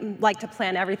 I like to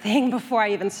plan everything before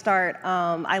I even start.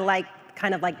 I like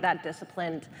kind of like that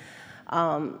disciplined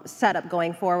setup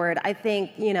going forward. I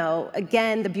think,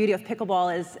 again, the beauty of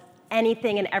pickleball is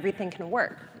anything and everything can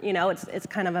work. It's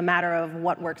kind of a matter of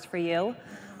what works for you.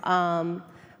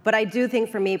 But I do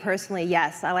think for me personally,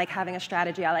 yes, I like having a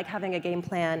strategy. I like having a game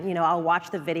plan. I'll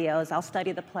watch the videos. I'll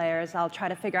study the players. I'll try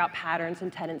to figure out patterns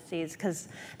and tendencies, because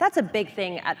that's a big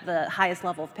thing at the highest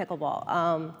level of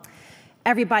pickleball.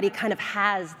 Everybody kind of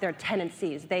has their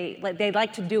tendencies. They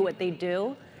like to do what they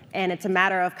do, and it's a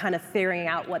matter of kind of figuring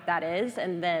out what that is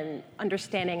and then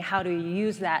understanding how to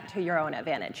use that to your own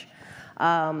advantage.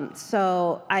 I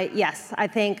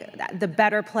think the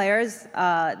better players,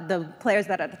 the players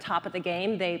that are at the top of the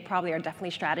game, they probably are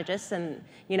definitely strategists, and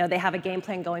they have a game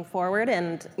plan going forward,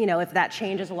 and if that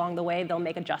changes along the way, they'll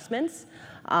make adjustments.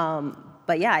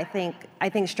 But yeah, I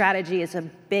think strategy is a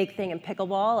big thing in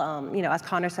pickleball. As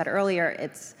Connor said earlier,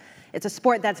 it's a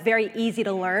sport that's very easy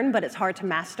to learn, but it's hard to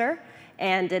master,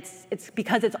 and it's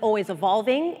because it's always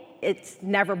evolving. It's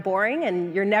never boring,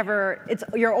 and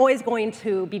you're always going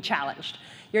to be challenged.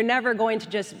 You're never going to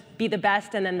just be the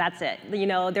best and then that's it.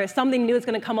 There's something new that's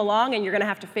going to come along, and you're going to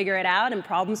have to figure it out and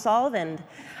problem solve. And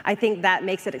I think that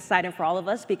makes it exciting for all of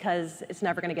us, because it's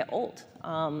never going to get old.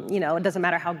 It doesn't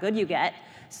matter how good you get.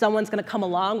 Someone's going to come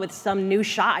along with some new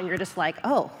shot, and you're just like,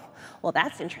 oh, well,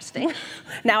 that's interesting.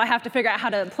 Now I have to figure out how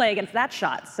to play against that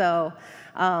shot. So.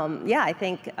 I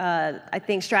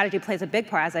think strategy plays a big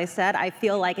part. As I said, I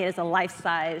feel like it is a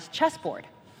life-size chessboard.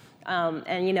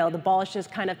 The ball is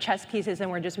just kind of chess pieces, and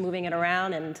we're just moving it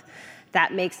around, and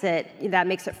that makes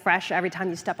it fresh every time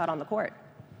you step out on the court.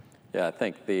 Yeah, I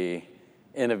think the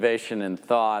innovation in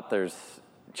thought, there's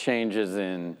changes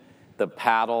in the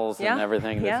paddles and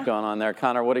everything that's going on there.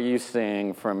 Connor, what are you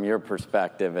seeing from your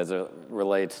perspective as it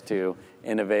relates to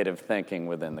innovative thinking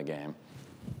within the game?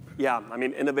 Yeah, I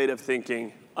mean, innovative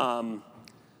thinking. I've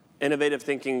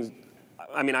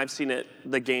seen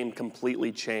the game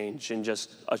completely change in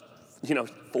just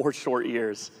 4 short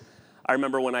years. I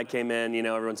remember when I came in,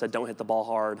 everyone said, don't hit the ball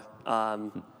hard.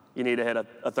 You need to hit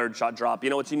a third shot drop.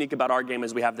 What's unique about our game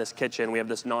is we have this kitchen, we have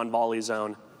this non-volley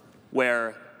zone,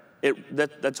 where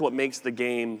that's what makes the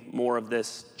game more of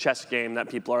this chess game that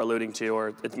people are alluding to,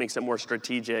 or it makes it more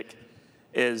strategic.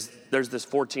 Is there's this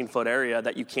 14-foot area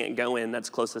that you can't go in that's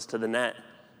closest to the net.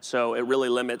 So it really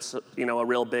limits, a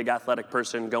real big athletic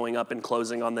person going up and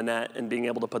closing on the net and being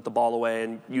able to put the ball away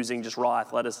and using just raw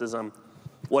athleticism.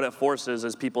 What it forces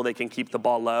is people, they can keep the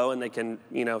ball low and they can,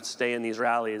 stay in these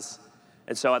rallies.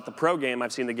 And so at the pro game,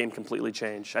 I've seen the game completely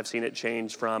change. I've seen it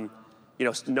change from,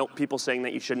 people saying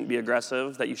that you shouldn't be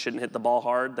aggressive, that you shouldn't hit the ball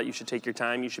hard, that you should take your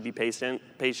time, you should be patient,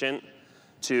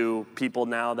 to people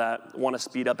now that want to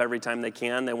speed up every time they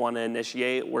can. They want to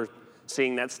initiate. We're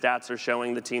seeing that stats are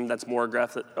showing the team that's more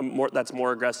aggressive,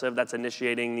 that's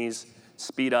initiating these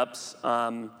speed ups,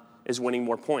 is winning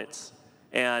more points.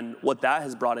 And what that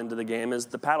has brought into the game is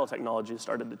the paddle technology has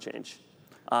started to change.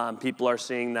 People are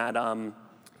seeing that,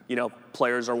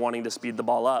 players are wanting to speed the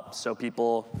ball up. So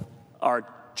people are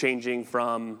changing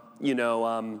from,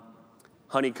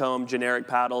 honeycomb generic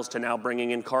paddles to now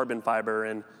bringing in carbon fiber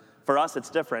and For us, it's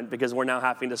different because we're now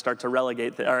having to start to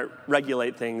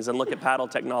regulate things and look at paddle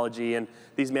technology. And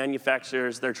these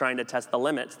manufacturers, they're trying to test the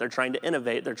limits. They're trying to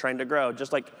innovate. They're trying to grow.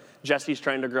 Just like Jessie's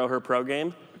trying to grow her pro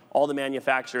game, all the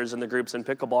manufacturers and the groups in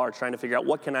pickleball are trying to figure out,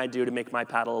 what can I do to make my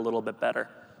paddle a little bit better?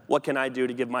 What can I do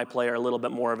to give my player a little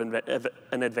bit more of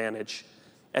an advantage?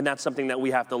 And that's something that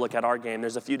we have to look at our game.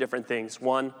 There's a few different things.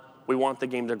 One, we want the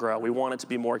game to grow. We want it to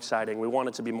be more exciting. We want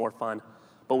it to be more fun.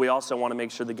 But we also want to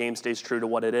make sure the game stays true to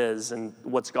what it is and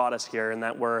what's got us here, and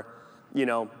that we're,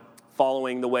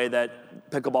 following the way that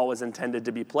pickleball was intended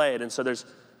to be played. And so there's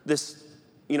this,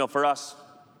 for us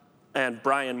and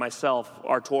Brian, myself,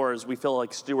 our tours, we feel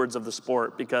like stewards of the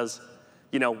sport because,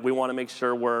 we want to make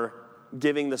sure we're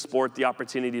giving the sport the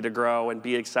opportunity to grow and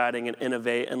be exciting and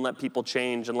innovate and let people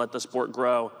change and let the sport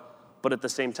grow. But at the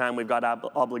same time, we've got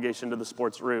obligation to the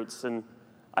sport's roots. And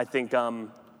I think,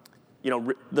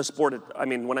 the sport,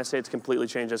 when I say it's completely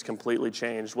changed, it's completely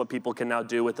changed. What people can now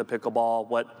do with the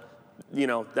pickleball,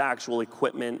 the actual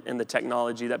equipment and the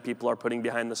technology that people are putting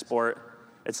behind the sport,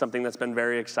 it's something that's been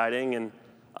very exciting. And,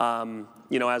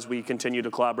 as we continue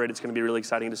to collaborate, it's going to be really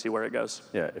exciting to see where it goes.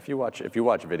 Yeah, if you watch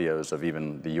videos of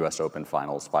even the U.S. Open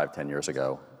finals 5-10 years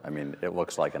ago, it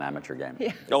looks like an amateur game.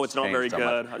 Yeah. Oh, it's not very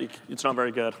good. It's not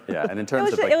very good. Yeah, and in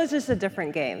terms it was just a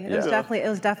different game. It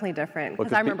was definitely different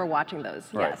because I remember watching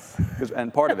those. Right. Yes.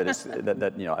 And part of it is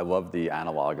that I love the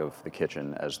analog of the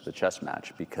kitchen as the chess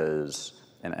match because,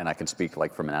 and I can speak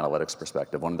from an analytics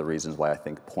perspective, one of the reasons why I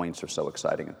think points are so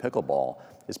exciting in pickleball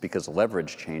is because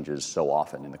leverage changes so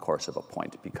often in the course of a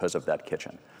point because of that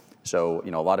kitchen. So, a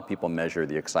lot of people measure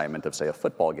the excitement of, say, a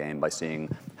football game by seeing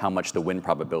how much the win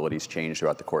probabilities change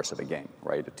throughout the course of a game,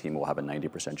 right? A team will have a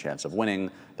 90% chance of winning.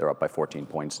 They're up by 14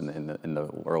 points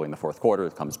early in the fourth quarter.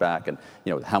 It comes back, and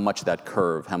how much that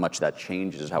curve, how much that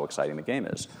changes, how exciting the game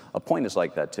is. A point is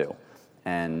like that too,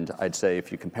 and I'd say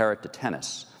if you compare it to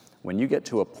tennis, when you get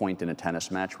to a point in a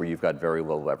tennis match where you've got very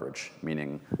low leverage,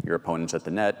 meaning your opponent's at the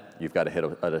net, you've got to hit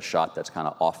a shot that's kind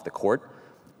of off the court,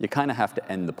 you kind of have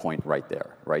to end the point right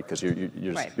there, right? Because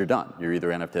you're done. You're either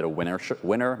going to have to hit a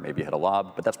winner, maybe hit a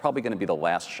lob, but that's probably going to be the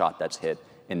last shot that's hit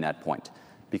in that point.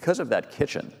 Because of that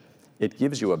kitchen, it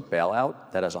gives you a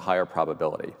bailout that has a higher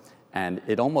probability. And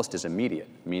it almost is immediate,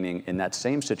 meaning in that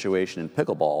same situation in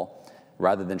pickleball,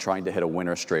 rather than trying to hit a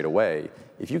winner straight away,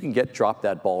 if you can drop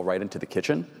that ball right into the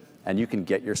kitchen, and you can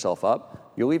get yourself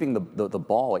up, you're leaving the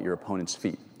ball at your opponent's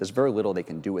feet. There's very little they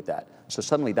can do with that. So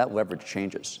suddenly that leverage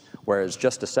changes. Whereas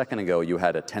just a second ago, you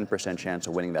had a 10% chance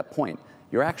of winning that point.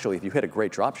 You're actually, if you hit a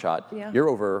great drop shot, you're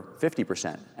over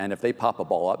 50%. And if they pop a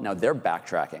ball up, now they're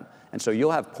backtracking. And so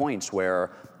you'll have points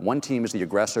where one team is the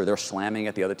aggressor, they're slamming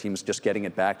it, the other team's just getting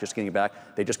it back.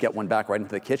 They just get one back right into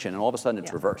the kitchen, and all of a sudden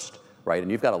it's reversed, right?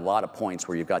 And you've got a lot of points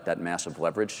where you've got that massive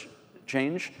leverage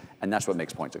change, and that's what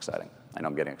makes points exciting. I know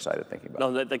I'm getting excited thinking about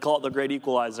it. No, they call it the great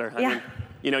equalizer. I mean,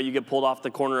 you get pulled off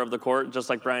the corner of the court, just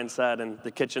like Brian said, and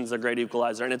the kitchen's the great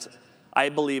equalizer. And I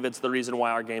believe it's the reason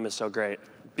why our game is so great.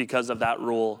 Because of that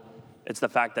rule, it's the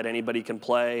fact that anybody can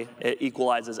play. It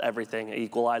equalizes everything. It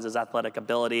equalizes athletic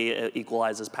ability. It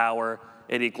equalizes power.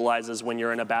 It equalizes when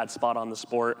you're in a bad spot on the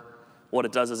sport. What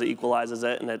it does is it equalizes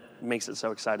it, and it makes it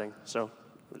so exciting. So,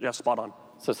 yeah, spot on.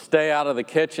 So stay out of the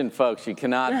kitchen, folks. You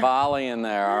cannot volley in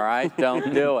there, all right?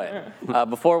 Don't do it.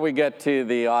 Before we get to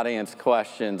the audience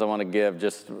questions, I want to give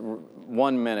just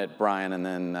 1 minute, Brian, and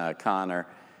then Connor.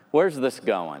 Where's this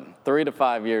going? 3 to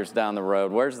 5 years down the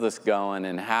road, where's this going,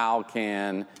 and how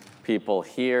can people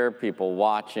here, people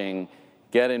watching,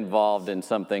 get involved in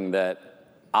something that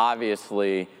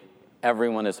obviously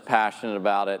everyone is passionate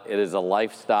about it. It is a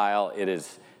lifestyle. It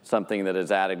is something that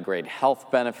has added great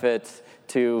health benefits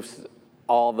to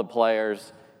all the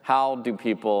players. How do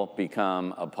people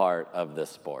become a part of this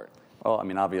sport? Well, I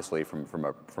mean, obviously, from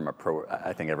a pro,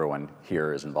 I think everyone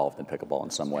here is involved in pickleball in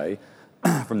some way.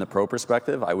 From the pro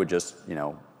perspective, I would just,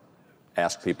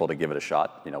 ask people to give it a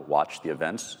shot. Watch the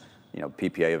events.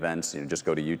 PPA events. Just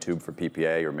go to YouTube for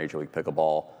PPA or Major League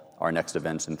Pickleball. Our next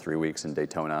event's in 3 weeks in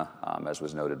Daytona, as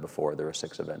was noted before. There are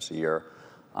 6 events a year.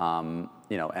 And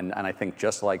I think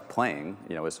just like playing,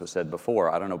 as was said before,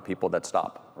 I don't know people that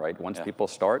stop, right? Once people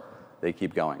start, they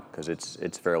keep going because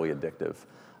it's fairly addictive.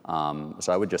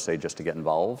 So I would just say just to get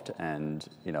involved and,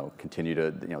 continue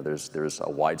to, there's a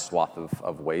wide swath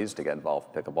of ways to get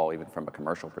involved in pickleball, even from a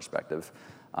commercial perspective.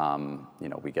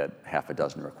 We get half a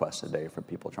dozen requests a day from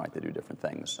people trying to do different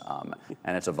things.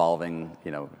 And it's evolving,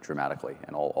 dramatically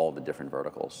in all the different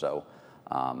verticals. So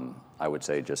I would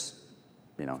say just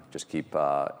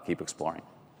keep exploring.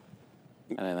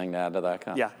 Anything to add to that,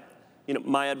 Con? Yeah.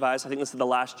 My advice, I think this is the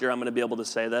last year I'm going to be able to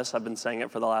say this. I've been saying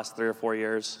it for the last 3 or 4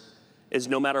 years, is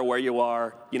no matter where you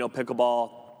are,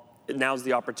 pickleball, now's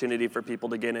the opportunity for people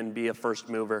to get in and be a first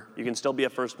mover. You can still be a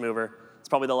first mover. It's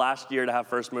probably the last year to have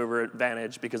first mover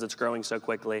advantage because it's growing so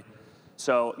quickly.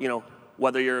 So,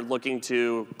 whether you're looking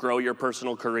to grow your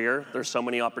personal career, there's so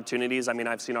many opportunities. I mean,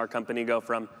 I've seen our company go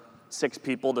from 6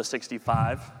 people to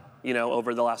 65,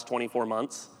 over the last 24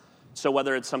 months. So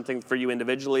whether it's something for you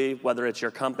individually, whether it's your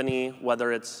company,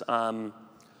 whether it's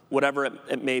whatever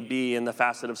it may be in the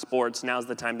facet of sports, now's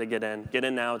the time to get in. Get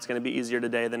in now. It's going to be easier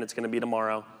today than it's going to be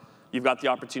tomorrow. You've got the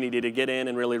opportunity to get in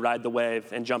and really ride the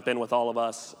wave and jump in with all of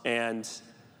us. And,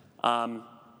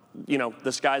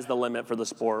 the sky's the limit for the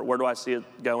sport. Where do I see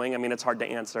it going? I mean, it's hard to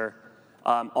answer.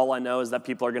 All I know is that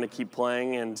people are going to keep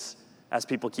playing, and as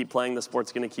people keep playing, the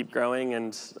sport's going to keep growing,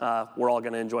 and we're all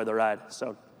going to enjoy the ride.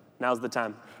 So now's the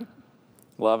time.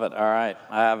 Love it. All right.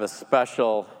 I have a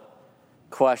special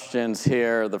questions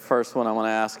here. The first one I want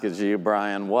to ask is you,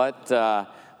 Brian. What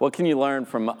can you learn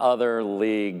from other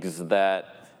leagues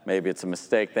that maybe it's a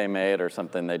mistake they made or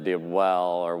something they did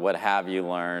well, or what have you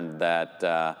learned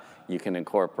that you can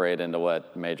incorporate into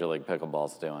what Major League Pickleball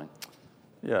is doing?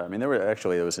 Yeah, I mean, there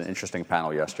was an interesting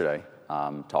panel yesterday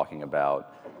talking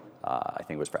about, I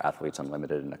think it was for Athletes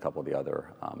Unlimited and a couple of the other,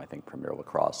 I think Premier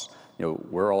Lacrosse.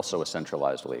 We're also a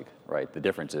centralized league, right? The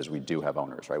difference is we do have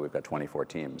owners, right? We've got 24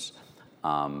 teams.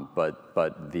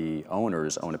 But the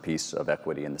owners own a piece of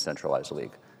equity in the centralized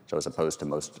league. So as opposed to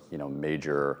most,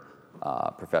 major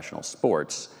professional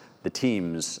sports, the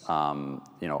teams,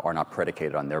 are not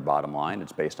predicated on their bottom line.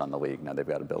 It's based on the league. Now they've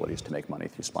got abilities to make money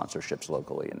through sponsorships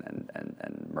locally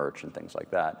and merch and things like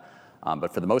that.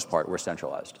 But for the most part, we're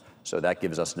centralized. So that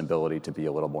gives us an ability to be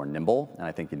a little more nimble. And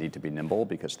I think you need to be nimble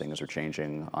because things are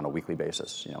changing on a weekly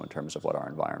basis, in terms of what our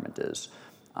environment is.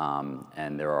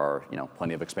 And there are,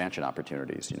 plenty of expansion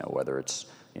opportunities, whether it's,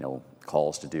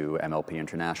 calls to do MLP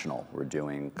International. We're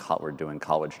doing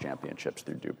college championships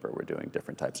through Duper. We're doing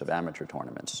different types of amateur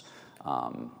tournaments.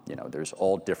 There's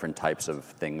all different types of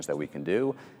things that we can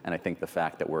do. And I think the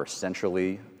fact that we're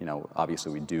centrally,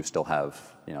 obviously we do still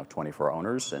have, 24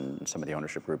 owners, and some of the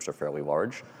ownership groups are fairly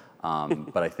large.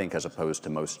 But I think as opposed to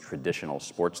most traditional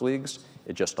sports leagues,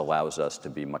 it just allows us to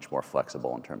be much more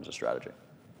flexible in terms of strategy.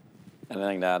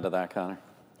 Anything to add to that, Connor?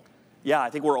 Yeah,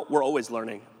 I think we're always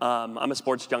learning. I'm a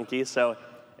sports junkie, so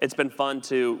it's been fun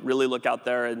to really look out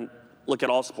there and look at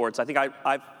all sports. I think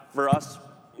for us,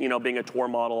 being a tour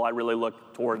model, I really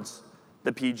look towards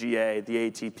the PGA,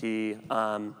 the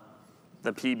ATP,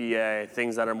 the PBA,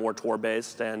 things that are more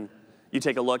tour-based. And you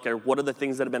take a look at what are the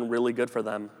things that have been really good for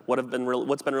them? What's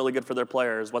been really good for their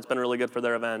players? What's been really good for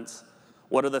their events?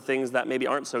 What are the things that maybe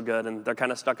aren't so good and they're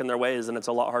kind of stuck in their ways and it's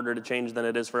a lot harder to change than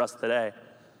it is for us today?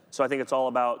 So I think it's all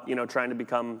about, trying to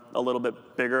become a little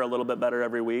bit bigger, a little bit better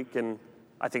every week. And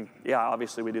I think, yeah,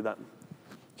 obviously we do that.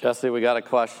 Jessie, we got a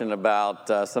question about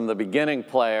some of the beginning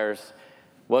players.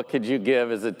 What could you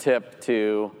give as a tip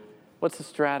to, what's the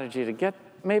strategy to get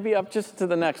maybe up just to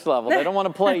the next level? They don't want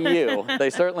to play you. They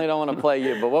certainly don't want to play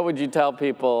you. But what would you tell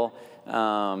people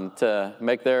to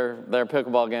make their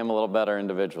pickleball game a little better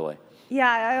individually?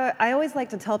 Yeah, I always like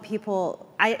to tell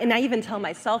people, and I even tell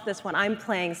myself this when I'm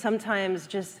playing, sometimes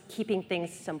just keeping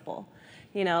things simple.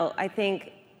 I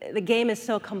think the game is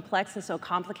so complex and so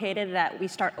complicated that we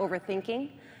start overthinking,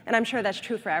 and I'm sure that's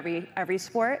true for every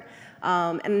sport.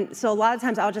 And so a lot of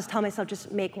times I'll just tell myself,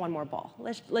 just make one more ball.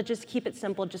 Let's just keep it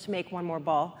simple, just make one more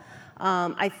ball.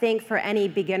 I think for any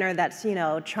beginner that's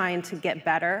trying to get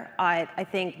better, I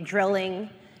think drilling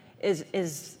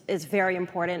is very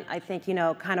important. I think,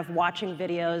 kind of watching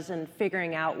videos and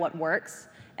figuring out what works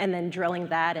and then drilling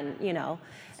that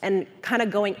and kind of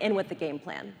going in with the game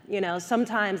plan.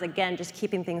 Sometimes, again, just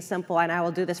keeping things simple, and I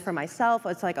will do this for myself.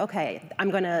 It's like, okay, I'm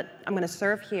gonna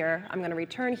serve here, I'm gonna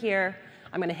return here,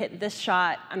 I'm gonna hit this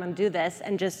shot, I'm gonna do this,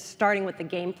 and just starting with the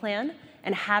game plan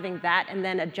and having that and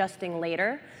then adjusting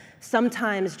later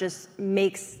sometimes just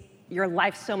makes your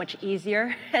life so much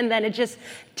easier, and then it just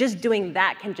doing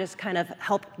that can just kind of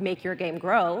help make your game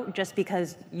grow just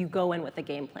because you go in with the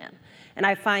game plan. And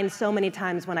I find so many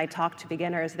times when I talk to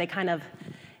beginners, they're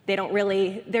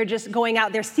just going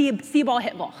out there, see ball,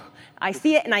 hit ball. I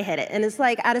see it and I hit it. And it's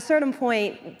like at a certain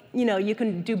point, you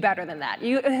can do better than that.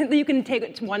 You can take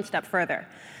it one step further.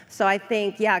 So I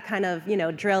think, kind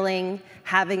of, drilling,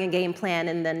 having a game plan,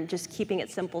 and then just keeping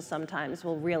it simple sometimes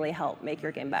will really help make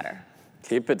your game better.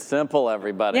 Keep it simple,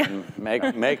 everybody. Yeah.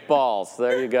 Make balls.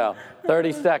 There you go.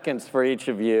 30 seconds for each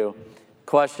of you.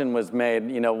 Question was made,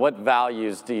 what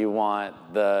values do you want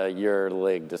your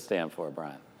league to stand for,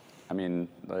 Brian? I mean,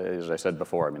 as I said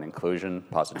before, inclusion,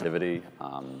 positivity.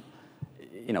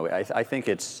 I think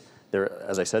it's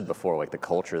as I said before, like the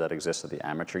culture that exists at the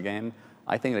amateur game,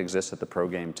 I think it exists at the pro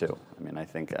game too. I mean, I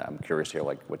think I'm curious to hear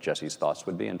like what Jessie's thoughts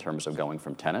would be in terms of going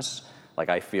from tennis. Like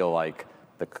I feel like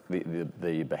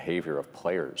the behavior of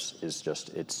players is just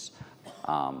it's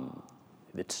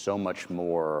so much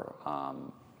more.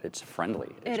 It's friendly.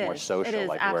 It's more social. It is,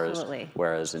 like absolutely.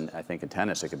 whereas I think in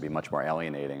tennis it could be much more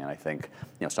alienating. And I think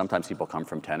sometimes people come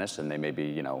from tennis and they may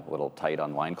be a little tight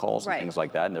on line calls and things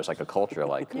like that. And there's like a culture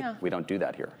like we don't do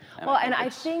that here. And I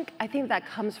think that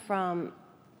comes from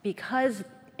because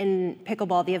in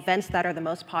pickleball the events that are the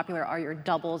most popular are your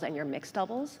doubles and your mixed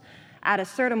doubles. At a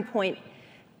certain point,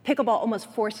 pickleball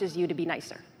almost forces you to be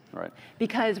nicer. Right.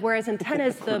 Because whereas in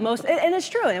tennis the most, and it's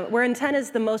true, where in tennis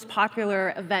the most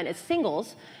popular event is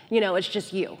singles, it's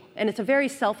just you. And it's a very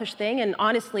selfish thing, and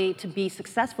honestly, to be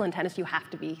successful in tennis, you have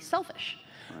to be selfish.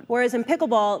 Right. Whereas in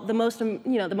pickleball,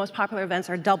 the most popular events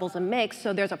are doubles and mixed,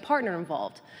 so there's a partner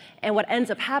involved. And what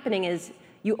ends up happening is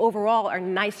you overall are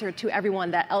nicer to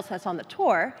everyone else that's on the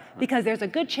tour because there's a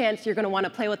good chance you're going to want to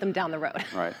play with them down the road.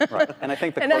 Right. And I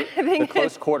think the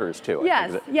close quarters too.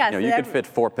 Yes. You could fit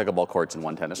 4 pickleball courts in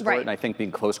one tennis court, and I think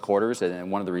being close quarters,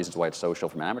 and one of the reasons why it's social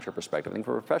from an amateur perspective, I think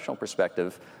from a professional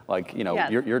perspective, like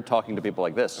you're talking to people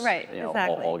like this,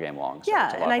 all game long. So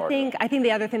it's a lot and harder. I think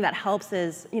the other thing that helps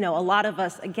is a lot of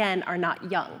us again are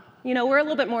not young. We're a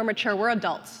little bit more mature. We're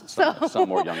adults. Some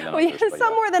more young than others.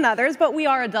 Some more than others, but we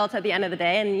are adults at the end of the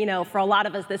day. And, for a lot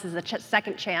of us, this is a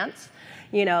second chance,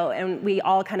 and we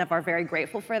all kind of are very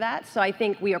grateful for that. So I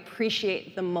think we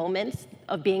appreciate the moments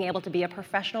of being able to be a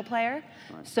professional player.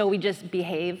 Right. So we just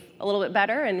behave a little bit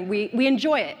better, and we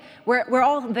enjoy it. We're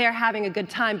all there having a good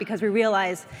time because we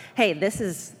realize, hey, this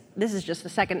is just a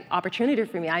second opportunity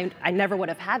for me. I never would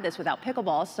have had this without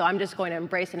pickleball, so I'm just going to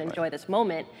embrace and enjoy this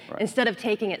moment instead of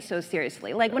taking it so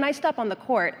seriously. Like when I step on the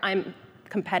court, I'm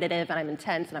competitive and I'm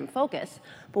intense and I'm focused,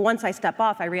 but once I step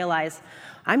off, I realize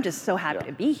I'm just so happy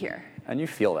to be here. And you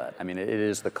feel that. I mean, it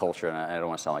is the culture, and I don't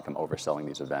want to sound like I'm overselling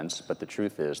these events, but the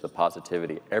truth is the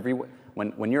positivity.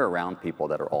 When you're around people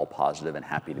that are all positive and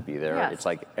happy to be there, it's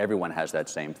like everyone has that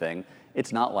same thing.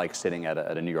 It's not like sitting at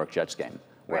a New York Jets game.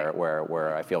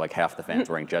 Where I feel like half the fans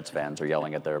wearing Jets fans are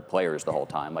yelling at their players the whole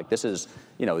time. Like this is,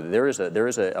 there is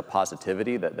a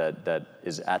positivity that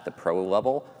is at the pro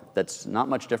level that's not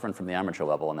much different from the amateur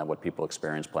level and that what people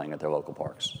experience playing at their local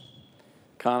parks.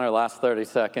 Connor, last 30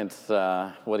 seconds,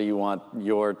 what do you want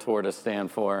your tour to stand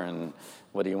for and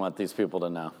what do you want these people to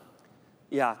know?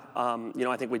 Yeah,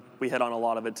 I think we hit on a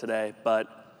lot of it today, but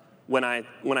when I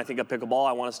think of pickleball,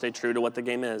 I want to stay true to what the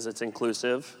game is. It's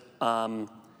inclusive.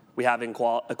 We have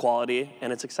equality,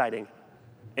 and it's exciting.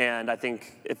 And I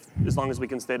think as long as we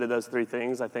can stay to those 3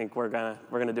 things, I think we're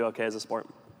gonna do okay as a sport.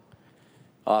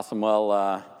 Awesome.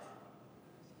 Well,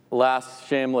 last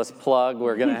shameless plug,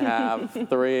 we're gonna have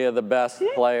 3 of the best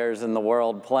players in the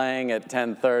world playing at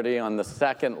 10:30 on the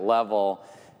second level.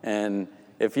 And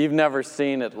if you've never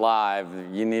seen it live,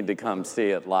 you need to come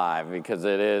see it live because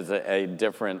it is a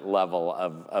different level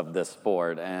of this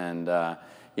sport. And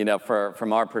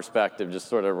from our perspective, just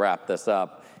sort of wrap this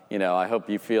up, I hope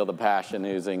you feel the passion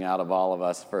oozing out of all of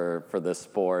us for this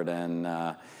sport.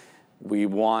 And we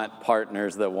want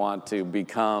partners that want to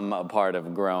become a part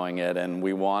of growing it, and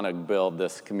we want to build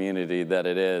this community that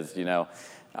it is.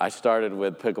 I started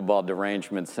with pickleball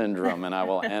derangement syndrome, and I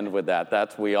will end with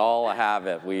that. We all have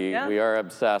it. We are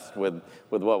obsessed with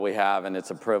what we have, and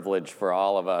it's a privilege for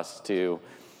all of us to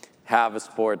have a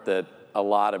sport that a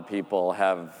lot of people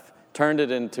have turned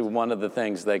it into one of the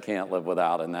things they can't live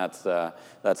without, and that's a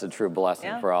true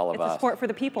blessing for all of us. It's a sport for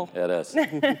the people. It is.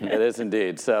 It is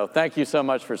indeed. So thank you so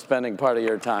much for spending part of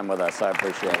your time with us. I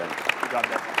appreciate it. Good job,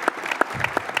 Dave.